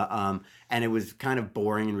 And it was kind of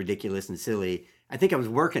boring and ridiculous and silly. I think I was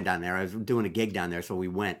working down there. I was doing a gig down there, so we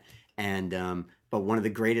went. And but one of the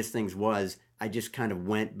greatest things was I just kind of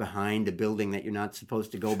went behind a building that you're not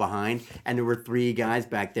supposed to go behind, and there were 3 guys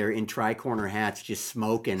back there in tri-corner hats just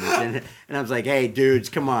smoking, and I was like, "Hey, dudes,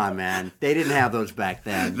 come on, man! They didn't have those back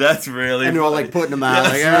then." That's really and they're all funny. like putting them out,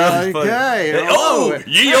 like, That's really "Okay, funny. Oh,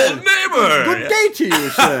 ye old neighbor! good day to you,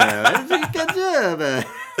 sir." Good job.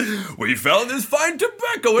 We found this fine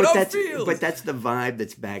tobacco in our field. But that's the vibe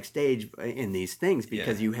that's backstage in these things,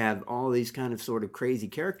 because you have all these kind of sort of crazy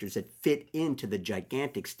characters that fit into the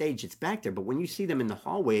gigantic stage that's back there. But when you see them in the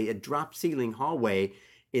hallway, a drop ceiling hallway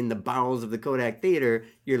in the bowels of the Kodak Theater,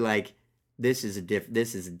 you're like, this is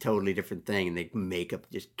a totally different thing, and they makeup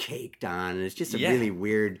just caked on, and it's just a really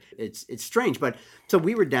weird. It's strange. But so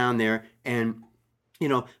we were down there, and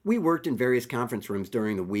we worked in various conference rooms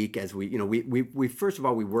during the week as we first of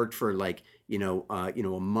all, we worked for like,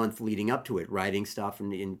 a month leading up to it, writing stuff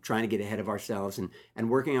and trying to get ahead of ourselves and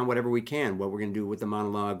working on whatever we can, what we're going to do with the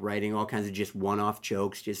monologue, writing all kinds of just one-off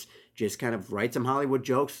jokes, just kind of write some Hollywood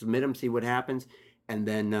jokes, submit them, see what happens. And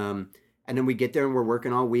then we get there and we're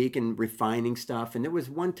working all week and refining stuff. And there was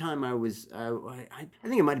one time I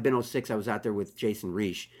think it might've been 2006. I was out there with Jason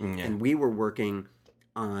Reich, and we were working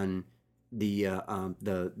on the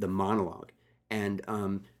monologue, and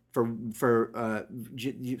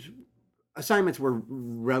assignments were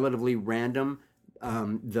relatively random,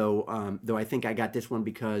 though I think I got this one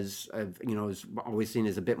because of, I was always seen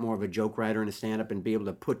as a bit more of a joke writer and a stand-up, and be able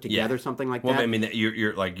to put together something like that. Well, I mean,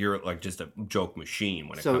 you're like just a joke machine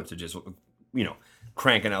when it comes to just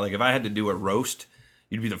cranking out. Like if I had to do a roast,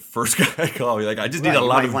 you'd be the first guy I call. You're like, I just need a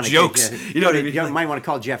lot of jokes. You know what I mean? You might want to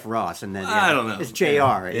call Jeff Ross, and then I don't know. It's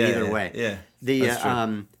JR either way.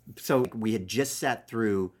 Yeah. So we had just sat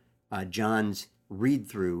through John's read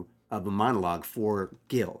through of a monologue for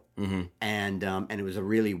Gil, and it was a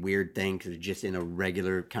really weird thing because it was just in a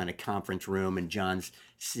regular kind of conference room, and John's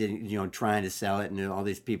sitting, trying to sell it, and all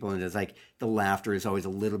these people, and it's like the laughter is always a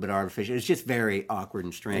little bit artificial. It's just very awkward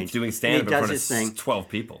and strange. It's doing stand-up in front of 12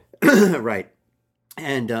 people, right?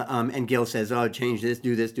 And Gil says, "Oh, change this,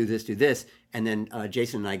 do this, do this, do this," and then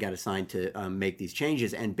Jason and I got assigned to make these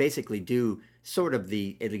changes and basically do sort of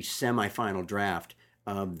the at least semi-final draft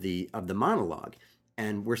of the monologue.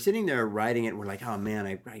 And we're sitting there writing it, and we're like, "Oh man,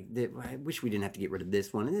 I wish we didn't have to get rid of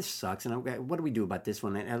this one, and this sucks. And what do we do about this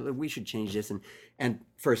one? We should change this." And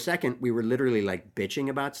for a second, we were literally like bitching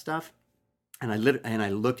about stuff. And I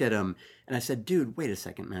looked at him and I said, "Dude, wait a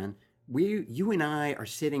second, man. You and I are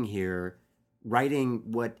sitting here writing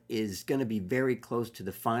what is going to be very close to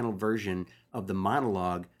the final version of the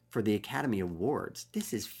monologue for the Academy Awards.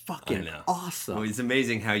 This is fucking awesome." Well, it's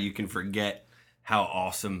amazing how you can forget how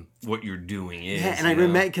awesome what you're doing is. Yeah, and I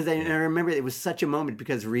remember it was such a moment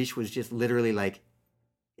because Reich was just literally like,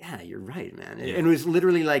 "Yeah, you're right, man." And it was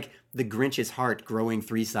literally like the Grinch's heart growing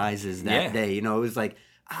 3 sizes that day. It was like,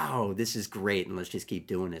 "Oh, this is great, and let's just keep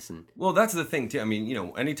doing this." And well, that's the thing too. I mean,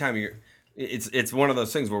 anytime it's one of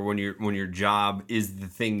those things where when your job is the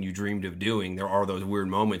thing you dreamed of doing, there are those weird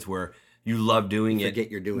moments where you love doing it, forget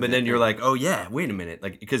you're doing it, but then you're like, "Oh yeah, wait a minute,"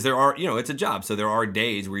 like because there are it's a job, so there are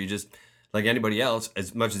days where you just. Like anybody else,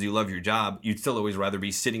 as much as you love your job, you'd still always rather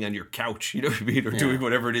be sitting on your couch, or doing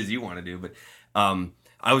whatever it is you want to do. But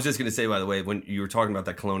I was just going to say, by the way, when you were talking about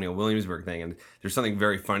that Colonial Williamsburg thing, and there's something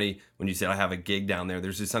very funny when you said I have a gig down there.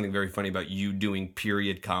 There's just something very funny about you doing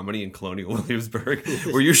period comedy in Colonial Williamsburg,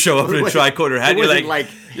 where you show up in a tricorner hat. And you're like, but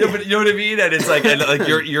you know what I mean? And it's like,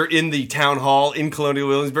 you're in the town hall in Colonial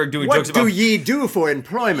Williamsburg doing jokes about. What do ye do for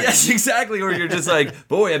employment? Yes, exactly. Or you're just like,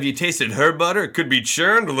 boy, have you tasted her butter? It could be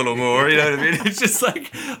churned a little more. You know what I mean? It's just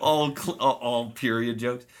like all period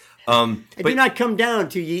jokes. Do not come down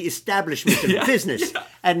to ye establishment of business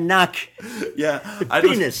and knock the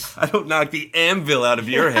penis. I don't knock the anvil out of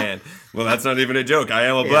your hand. Well, that's not even a joke. I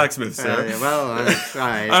am a blacksmith, sir.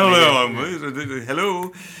 Right. I don't know.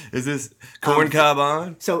 Hello? Is this corn cob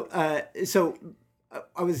on? So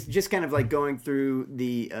I was just kind of like going through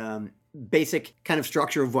the basic kind of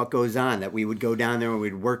structure of what goes on, that we would go down there and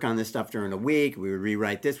we'd work on this stuff during the week. We would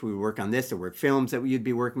rewrite this. We would work on this. There were films that you'd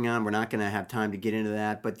be working on. We're not going to have time to get into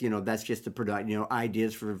that, but that's just the production,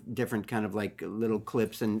 ideas for different kind of like little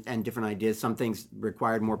clips and different ideas. Some things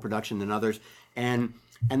required more production than others. And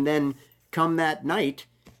then come that night,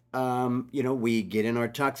 we get in our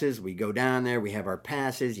tuxes, we go down there, we have our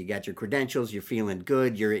passes, you got your credentials, you're feeling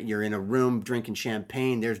good, you're in a room drinking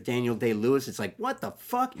champagne, there's Daniel Day-Lewis. It's like, what the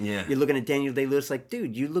fuck? Yeah. You're looking at Daniel Day-Lewis like,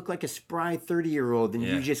 dude, you look like a spry 30-year-old, and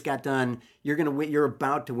you just got done, you're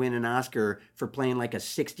about to win an Oscar for playing like a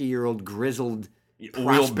 60-year-old grizzled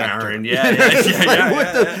Oil baron,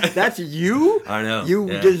 That's you? I know. You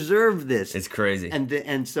deserve this. It's crazy.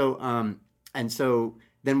 And so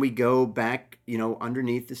then we go back,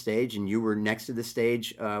 underneath the stage, and you were next to the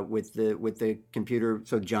stage with the computer,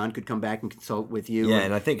 so John could come back and consult with you. Yeah,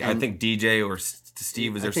 and I think DJ or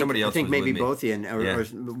Steve was there. Somebody else. I think was maybe with me. both of you, or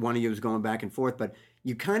one of you was going back and forth, but.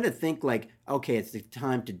 You kind of think like, okay, it's the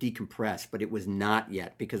time to decompress, but it was not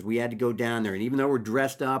yet because we had to go down there, and even though we're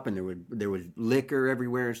dressed up and there was liquor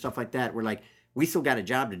everywhere and stuff like that, we're like, we still got a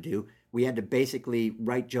job to do. We had to basically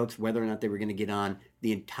write jokes whether or not they were going to get on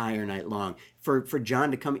the entire night long. For John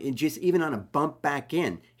to come in, just even on a bump back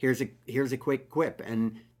in, here's a quick quip,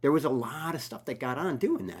 and there was a lot of stuff that got on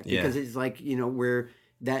doing that because it's like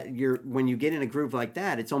when you get in a groove like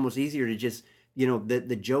that, it's almost easier to just.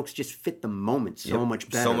 The jokes just fit the moment so much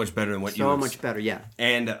better. So much better than what you. So much better, yeah.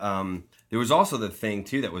 And there was also the thing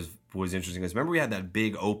too that was interesting. Because remember we had that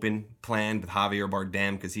big open plan with Javier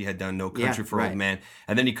Bardem because he had done No Country for Old Men,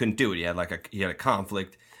 and then he couldn't do it. He had a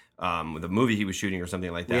conflict with a movie he was shooting or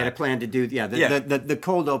something like that. We had a plan to do the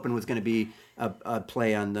cold open was going to be a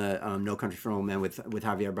play on the No Country for Old Men with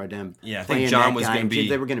Javier Bardem. Yeah, I think John was going to be.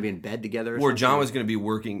 They were going to be in bed together. Or John was going to be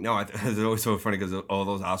working. No, it was always so funny because all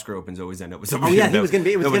those Oscar opens always end up with somebody. Oh yeah, he was going to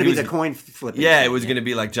be. It was going to be the coin flip. Yeah, it was going to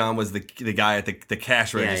be like John was the guy at the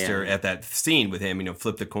cash register at that scene with him.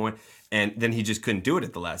 Flip the coin, and then he just couldn't do it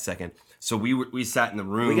at the last second. So we sat in the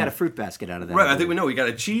room. We got a fruit basket out of that. Right, I think we got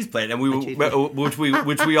a cheese plate, and which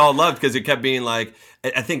we all loved because it kept being like.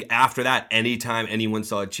 I think after that, anytime anyone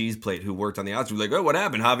saw a cheese plate who worked on the Oscars, we were like, "Oh, what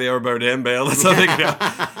happened? Javier Bardem bailed or something."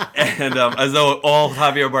 And as though all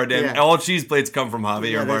Javier Bardem, all cheese plates come from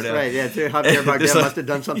Javier Bardem. That's right. Yeah, Javier Bardem must have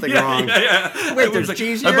done something wrong. Yeah. Wait, there's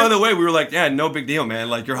cheese here. And by the way, we were like, "Yeah, no big deal, man.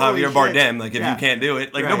 Like you're Javier Bardem. Like if you can't do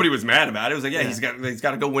it, like nobody was mad about it. It was like, he's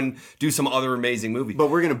got to go do some other amazing movie." But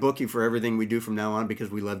we're gonna book you for everything we do from now on because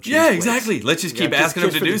we love cheese. Yeah, plates. exactly. Let's just keep asking him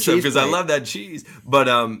to do so because I love that cheese. But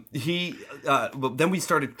but then we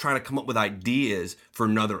started trying to come up with ideas for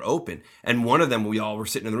another open, and one of them we all were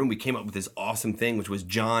sitting in the room. We came up with this awesome thing, which was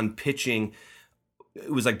John pitching. It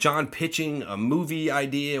was like John pitching a movie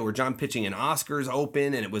idea or John pitching an Oscars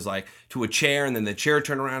open, and it was like to a chair, and then the chair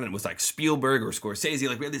turned around, and it was like Spielberg or Scorsese.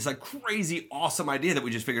 Like we had this like crazy awesome idea that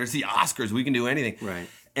we just figured it's the Oscars. We can do anything. Right.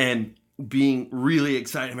 And being really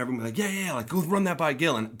excited, and everyone was like, yeah, like go run that by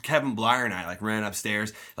Gil. And Kevin Blyer and I like ran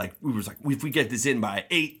upstairs. Like we was like, if we get this in by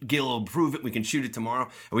 8, Gil will approve it. We can shoot it tomorrow.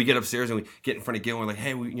 And we get upstairs and we get in front of Gil. And we're like,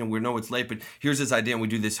 hey, we know it's late, but here's this idea. And we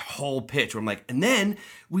do this whole pitch. Where I'm like, and then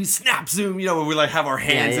we snap zoom. Where we like have our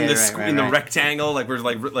hands in the rectangle, like we're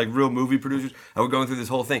like real movie producers. And we're going through this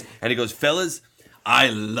whole thing. And he goes, fellas, I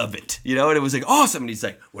love it. And it was like awesome. And he's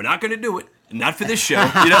like, we're not going to do it. Not for this show,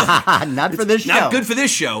 Not for this show. Not good for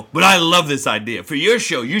this show, but I love this idea. For your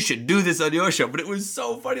show, you should do this on your show. But it was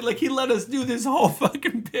so funny. Like, he let us do this whole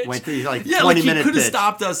fucking pitch. Went through like 20 he minutes. He could have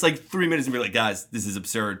stopped us like 3 minutes and be like, guys, this is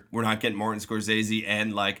absurd. We're not getting Martin Scorsese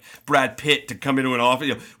and like Brad Pitt to come into an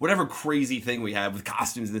office. Whatever crazy thing we had with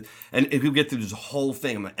costumes. And we get through this whole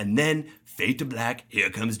thing. I'm like, and then fade to black, here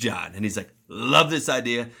comes John. And he's like, love this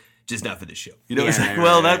idea. Just not for this show.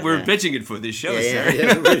 We're pitching it for this show, sir.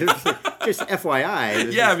 Yeah. Just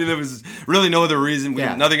FYI. Yeah, I mean, there was really no other reason. We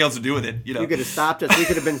had nothing else to do with it. You could have stopped us. We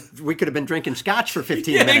could have been drinking scotch for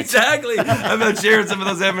 15 minutes. Exactly. I'm not sharing some of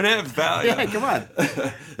those M&Ms, pal. Yeah, come on.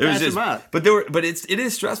 It was just, but it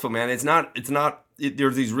is stressful, man.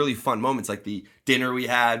 There's these really fun moments, like the dinner we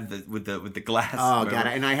had with the glass. Oh god,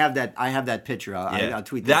 and I have that picture. I'll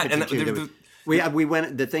tweet that picture too. We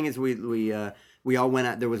went. The thing is, we all went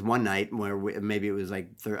out. There was one night where maybe it was like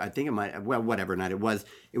I think it might. Well, whatever night it was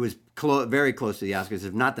very close to the Oscars,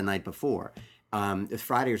 if not the night before. It was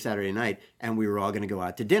Friday or Saturday night, and we were all going to go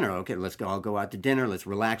out to dinner. Okay, let's all go out to dinner. Let's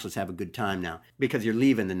relax. Let's have a good time now, because you're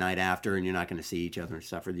leaving the night after, and you're not going to see each other and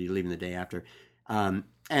stuff. Or you're leaving the day after. And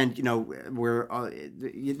there's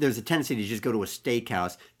a tendency to just go to a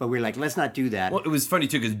steakhouse, but we're like, let's not do that. Well, it was funny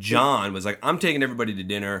too because John was like, I'm taking everybody to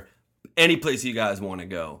dinner, any place you guys want to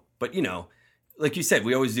go, but like you said,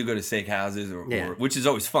 we always do go to steakhouses, or which is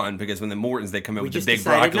always fun because when the Mortons, they come in with the big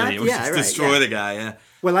broccoli, it was just destroy the guy. Yeah.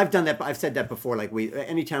 Well, I've done that. I've said that before. Like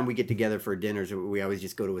anytime we get together for dinners, we always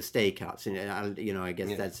just go to a steakhouse, and I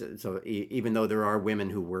guess that's so. Even though there are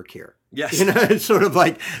women who work here, yes, it's sort of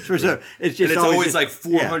like it's just. And it's always like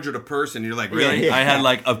 $400 a person. You're like, really? Yeah. I had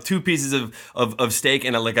like 2 pieces of steak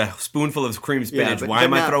and like a spoonful of cream spinach. Why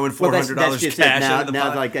am I throwing $400 cash out of the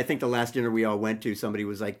pot? Like I think the last dinner we all went to, somebody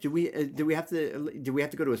was like, do we have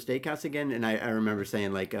to go to a steakhouse again? And I remember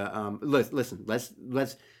saying like, listen,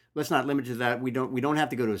 let's not limit to that. We don't have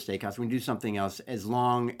to go to a steakhouse. We can do something else as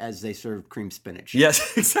long as they serve cream spinach.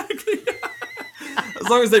 Yes, exactly. As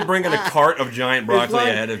long as they bring in a cart of giant broccoli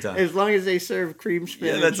ahead of time. As long as they serve cream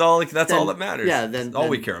spinach. Yeah, that's all that matters. Yeah, that's all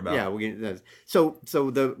we care about. Yeah, so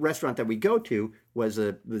the restaurant that we go to was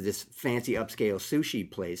this fancy upscale sushi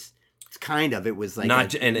place. It was like not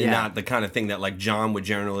the kind of thing that like John would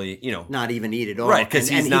generally, not even eat at all. Right, because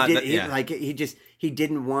he's not. He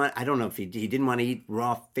didn't want. I don't know if he didn't want to eat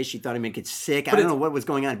raw fish. He thought he'd make it sick. I don't know what was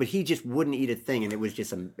going on, but he just wouldn't eat a thing, and it was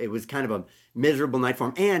kind of a miserable night for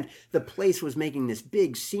him. And the place was making this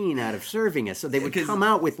big scene out of serving us, so they would come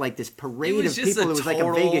out with like this parade of people. It was like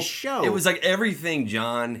a Vegas show. It was like everything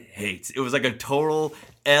John hates. It was like a total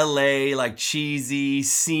LA like cheesy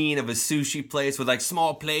scene of a sushi place with like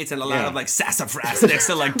small plates and a lot of like sassafras next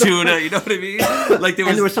to like tuna. You know what I mean? Like there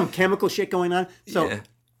was some chemical shit going on. So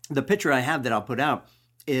the picture I have that I'll put out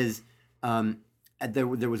is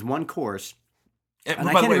there was one course. And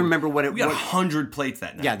I can't even remember what it was. We got 100 plates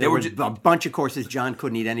that night. Yeah, there were a bunch of courses. John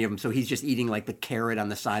couldn't eat any of them, so he's just eating like the carrot on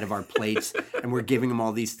the side of our plates, and we're giving him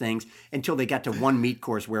all these things until they got to one meat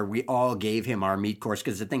course where we all gave him our meat course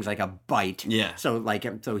because the thing's like a bite. Yeah. So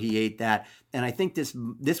he ate that, and I think this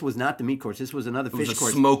was not the meat course. This was another fish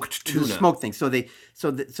course. Smoked tuna. Smoked thing. So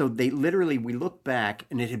they literally, we look back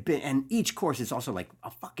and it had been, and each course is also like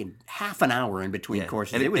a fucking half an hour in between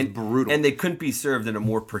courses. And it was brutal. And they couldn't be served in a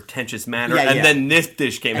more pretentious manner. Then this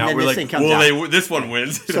dish came out. We're like, this one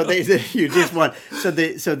wins. So you just won.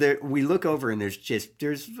 We look over and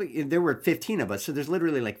there were 15 of us. So there's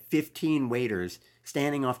literally like 15 waiters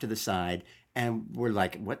standing off to the side, and we're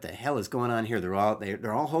like, what the hell is going on here? They're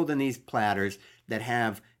all holding these platters that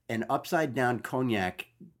have an upside down cognac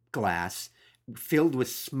glass filled with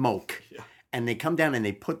smoke. Yeah. And they come down and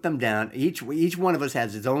they put them down. Each one of us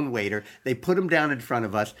has his own waiter. They put them down in front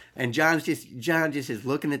of us, and John just is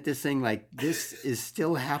looking at this thing like, this is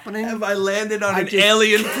still happening. Have I landed on an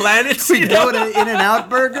alien planet? We go to In-N-Out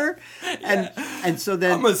Burger, and so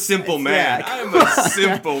then I'm a simple man. I'm a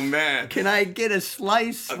simple man. Can I get a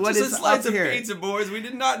slice? What is a slice of pizza, boys? We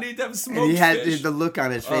did not need to have smoked and he had fish. The look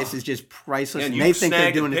on his face is just priceless. And they think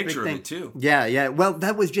they're doing a picture this big of it too. Yeah. Well,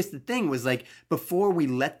 that was just the thing. Was like before we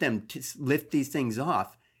let them lift these things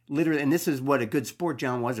off, literally, and this is what a good sport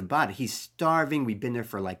John was about it. He's starving. We've been there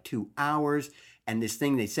for like 2 hours, and this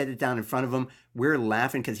thing, they set it down in front of him. We're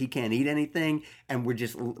laughing because he can't eat anything, and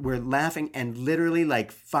we're laughing, and literally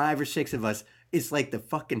like 5 or 6 of us, it's like the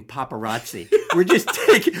fucking paparazzi. We're just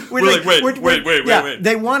taking. We're like, wait.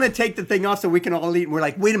 They want to take the thing off so we can all eat. And we're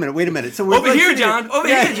like, wait a minute. So we're over here, John.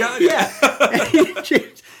 Yeah.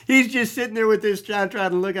 He's just sitting there with this John trying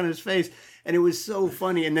to look on his face. And it was so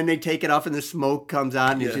funny. And then they take it off and the smoke comes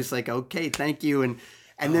out and it's just like, okay, thank you. And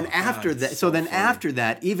then after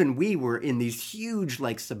that, even we were in these huge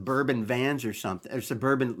like suburban vans or something, or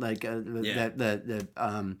suburban like the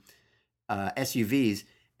SUVs.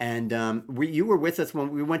 And you were with us when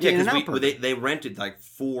we went to In-N-Out Burger. They rented like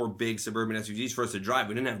 4 big suburban SUVs for us to drive.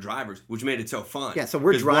 We didn't have drivers, which made it so fun. Yeah, so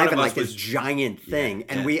we're driving like this giant thing,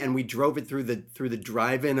 and we drove it through the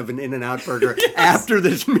drive-in of an In-N-Out Burger after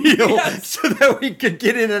this meal, so that we could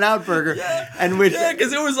get In-N-Out Burger. And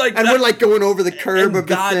because it was like, and we're like going over the curb of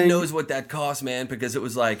the God thing. knows what that cost, man, because it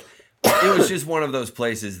was like. It was just one of those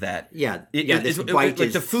places that like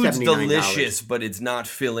the food's delicious, but it's not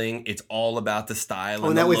filling. It's all about the style.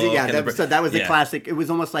 And that was that was the classic. It was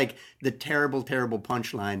almost like the terrible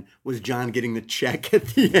punchline was John getting the check at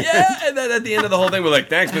the end. Yeah, and then at the end of the whole thing, we're like,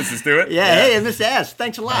 "Thanks, Mr. Stewart." Yeah, hey, and Mr. S,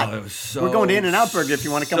 thanks a lot. Oh, it was we're going to In-N-Out Burger if you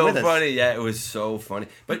want to come with us. So funny, yeah, it was so funny.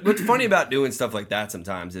 But what's funny about doing stuff like that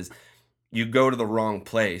sometimes is you go to the wrong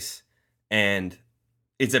place and.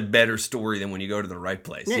 It's a better story than when you go to the right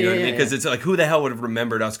place. You know what I mean? Because it's like, who the hell would have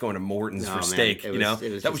remembered us going to Morton's for steak?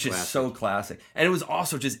 That was just so classic. And it was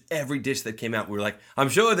also just every dish that came out. We were like, I'm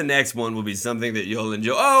sure the next one will be something that you'll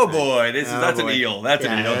enjoy. Oh boy, that's an eel. That's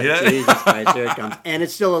an eel. Jesus Christ, here it comes. And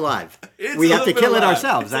it's still alive. We have to kill it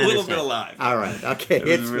ourselves. It's a little bit alive. All right. Okay.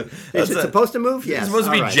 Is it supposed to move? Yes. It's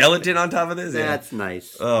supposed to be gelatin on top of this? That's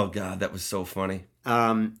nice. Oh God, that was so funny.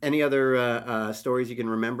 Any other stories you can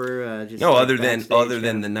remember? Other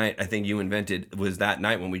than the night I think you invented was that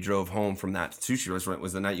night when we drove home from that sushi restaurant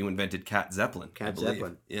was the night you invented Cat Zeppelin. Cat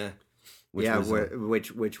Zeppelin, yeah,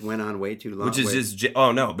 which went on way too long. Which is just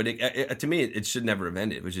but to me it should never have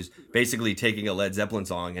ended. Which is basically taking a Led Zeppelin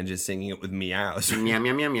song and just singing it with meows. Meow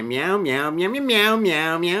meow meow meow meow meow meow meow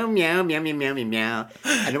meow meow meow meow meow meow meow meow.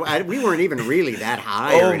 And we weren't even really that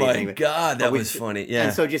high. Oh my God, that was funny. Yeah,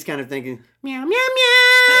 and so just kind of thinking meow meow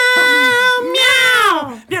meow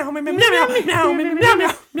meow, meow, meow, meow, meow, meow,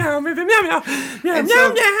 meow, meow, meow, meow, And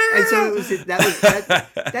so it was,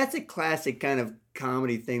 that's a classic kind of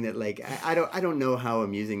comedy thing that, like, I don't know how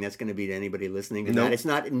amusing that's going to be to anybody listening to that. It's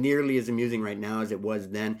not nearly as amusing right now as it was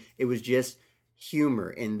then. It was just humor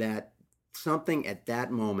in that something at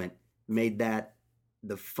that moment made that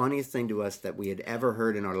the funniest thing to us that we had ever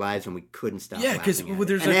heard in our lives, and we couldn't stop laughing. Yeah, because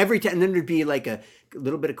there's and every time, and then there'd be like a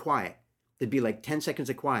little bit of quiet. There'd be like 10 seconds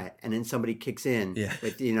of quiet, and then somebody kicks in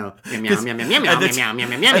with, meow, meow, meow, meow, meow, meow, meow, meow,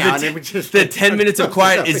 meow, meow, and it would just the 10 minutes of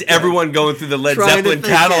quiet is everyone going through the Led Zeppelin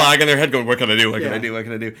catalog in their head going, what can I do? What can I do? What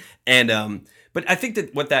can I do? And, but I think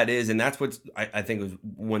that what that is, and that's what I think was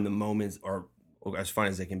when the moments are as funny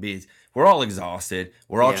as they can be, is we're all exhausted.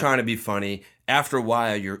 We're all trying to be funny. After a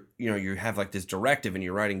while, you have like this directive and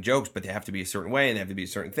you're writing jokes, but they have to be a certain way and they have to be a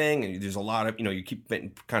certain thing. And there's a lot of, you keep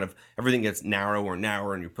kind of, everything gets narrower and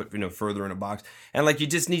narrower and you put, further in a box. And like, you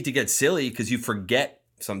just need to get silly because you forget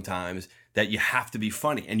sometimes that you have to be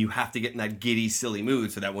funny and you have to get in that giddy, silly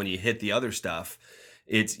mood so that when you hit the other stuff,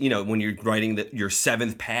 it's, when you're writing your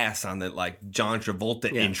seventh pass on the like John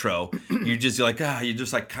Travolta intro, you're just like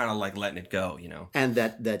kind of like letting it go, And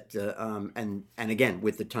and again,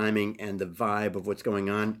 with the timing and the vibe of what's going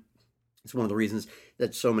on, it's one of the reasons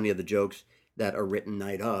that so many of the jokes that are written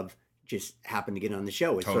night of just happen to get on the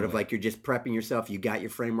show. It's sort of like you're just prepping yourself. You got your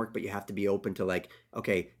framework, but you have to be open to like,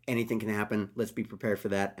 okay, anything can happen. Let's be prepared for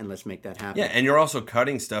that and let's make that happen. Yeah, and you're also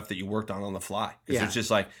cutting stuff that you worked on the fly. Because it's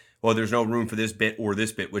just like, well, there's no room for this bit or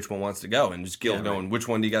this bit. Which one wants to go? And just Gil going, which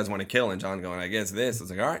one do you guys want to kill? And John going, I guess this.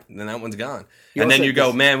 It's like, all right. And then that one's gone. Then you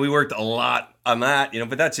go, man, we worked a lot on that.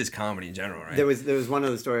 But that's just comedy in general, right? There was one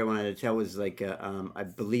other story I wanted to tell was like, I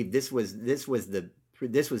believe this was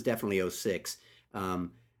definitely 06.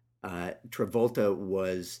 Travolta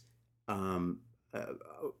was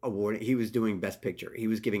awarded. He was doing Best Picture. He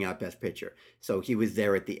was giving out Best Picture. So he was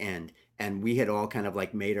there at the end. And we had all kind of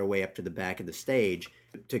like made our way up to the back of the stage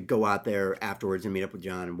to go out there afterwards and meet up with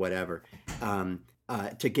John and whatever,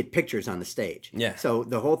 to get pictures on the stage. Yeah. So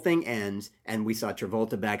the whole thing ends, and we saw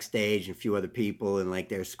Travolta backstage and a few other people, and like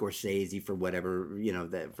there's Scorsese for whatever,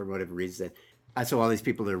 for whatever reason. I saw all these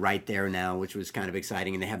people that are right there now, which was kind of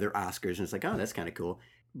exciting, and they have their Oscars, and it's like, oh, that's kind of cool.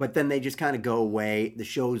 But then they just kind of go away. The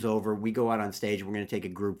show's over. We go out on stage, and we're going to take a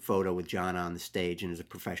group photo with John on the stage, and as a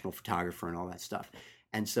professional photographer and all that stuff.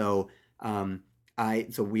 And so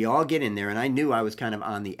so we all get in there, and I knew I was kind of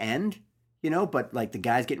on the end, but like the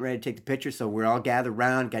guys getting ready to take the picture. So we're all gathered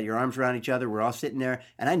around, got your arms around each other. We're all sitting there,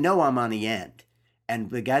 and I know I'm on the end.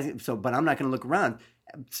 And the guys, but I'm not going to look around.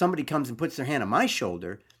 Somebody comes and puts their hand on my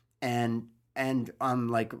shoulder, and I'm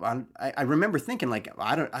like, I remember thinking like,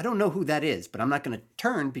 I don't know who that is, but I'm not going to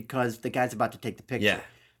turn because the guy's about to take the picture. Yeah.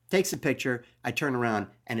 Takes a picture. I turn around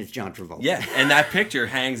and it's John Travolta. Yeah, and that picture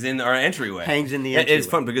hangs in our entryway. It's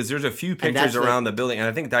fun because there's a few pictures around the building, and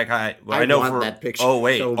I think that guy. Well, I know for that picture. Oh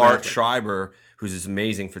wait, so Art Schreiber, who's this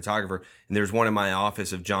amazing photographer, and there's one in my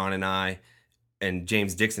office of John and I and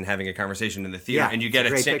James Dixon having a conversation in the theater, and you get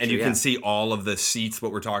and you can see all of the seats.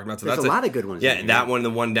 What we're talking about. So there's that's a lot of good ones. Yeah, that one, the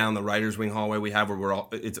one down the writers' wing hallway we have, where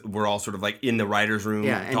we're all sort of like in the writers' room.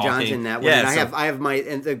 Yeah, and talking. John's in that one. Yeah, and I have my,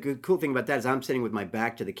 and the cool thing about that is I'm sitting with my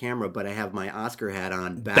back to the camera, but I have my Oscar hat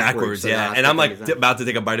on backwards. So and I'm like about to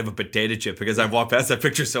take a bite of a potato chip because I've walked past that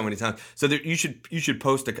picture so many times. So you should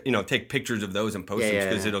post take pictures of those and post them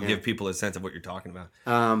because it'll give people a sense of what you're talking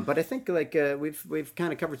about. But I think like we've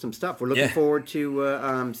kind of covered some stuff. We're looking forward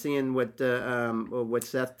to seeing what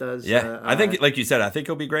Seth does. Yeah, I think, like you said, I think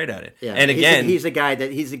he'll be great at it. Yeah. And again, he's a guy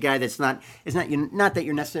that's not. It's not that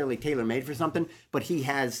you're necessarily tailor made for something, but he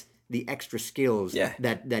has the extra skills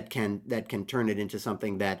that can turn it into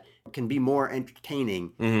something that can be more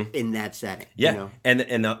entertaining in that setting. Yeah, and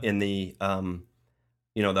the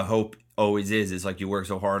the hope always is like you work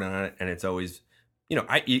so hard on it, and it's always.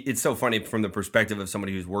 It's so funny from the perspective of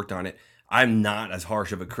somebody who's worked on it. I'm not as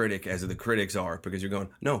harsh of a critic as the critics are because you're going,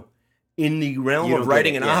 no, in the realm of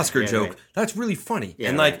writing an Oscar joke, that's really funny. Yeah,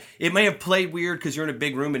 and like it may have played weird because you're in a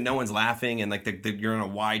big room and no one's laughing and like you're in a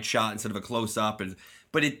wide shot instead of a close up.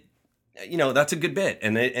 But it, that's a good bit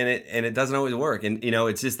and it doesn't always work. And,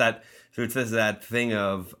 it's just that, so it's just that thing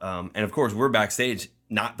of, and of course we're backstage,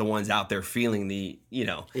 not the ones out there feeling the,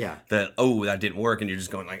 that didn't work. And you're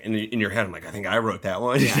just going like, in your head, I'm like, I think I wrote that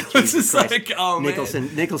one. Yeah, it's just like, oh man.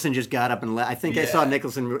 Nicholson just got up and I think I saw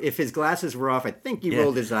Nicholson, if his glasses were off, I think he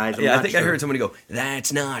rolled his eyes. I think I heard somebody go,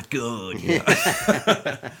 that's not good.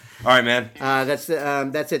 All right, man. That's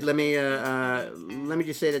it. Let me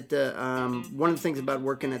just say that one of the things about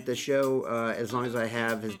working at the show, as long as I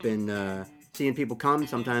have, has been seeing people come.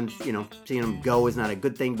 Sometimes, seeing them go is not a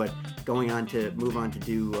good thing, but move on to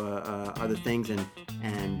do other things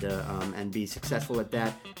and be successful at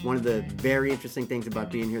that. One of the very interesting things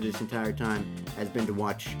about being here this entire time has been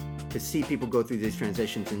to see people go through these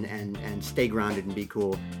transitions and stay grounded and be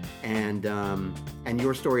cool. And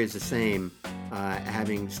your story is the same.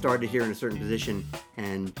 Having started here in a certain position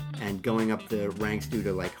and going up the ranks due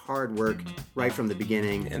to like hard work right from the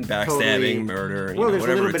beginning and backstabbing, murder. Well, there's a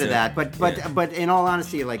little bit of that, but in all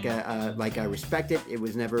honesty, like I respect it. It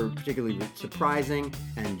was never particularly surprising,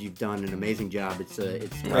 and you've done an amazing job. It's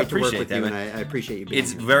great to work with you, and I appreciate you being here.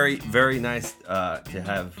 It's very, very nice to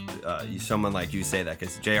have someone like you say that,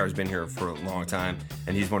 because JR has been here for a long time,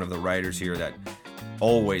 and he's one of the writers here that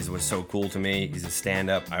always was so cool to me. He's a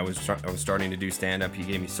stand-up. I was starting to do stand-up. He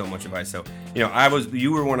gave me so much advice. So,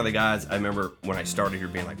 you were one of the guys I remember when I started here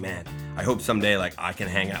being like, man, I hope someday like I can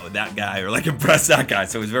hang out with that guy or like impress that guy.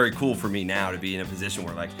 So it's very cool for me now to be in a position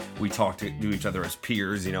where like we talk to each other as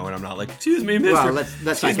peers, and I'm not like, excuse me, mister. Well,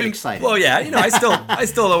 let's not get excited. Well, yeah, I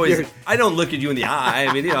still always, I don't look at you in the eye.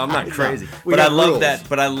 I mean, I'm not crazy. But I love that.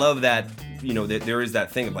 But I love that. There is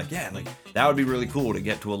that thing of like, yeah, like that would be really cool to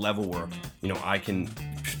get to a level where, I can,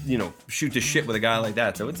 shoot the shit with a guy like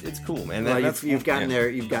that. So it's cool, man. Well, you've gotten there,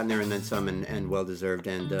 and then some, and well deserved.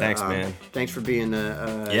 And thanks, man. Thanks for being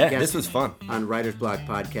guest. This was fun on Writer's Block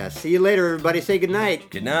Podcast. See you later, everybody. Say good night.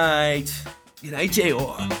 Good night. Good night,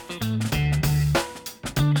 JR.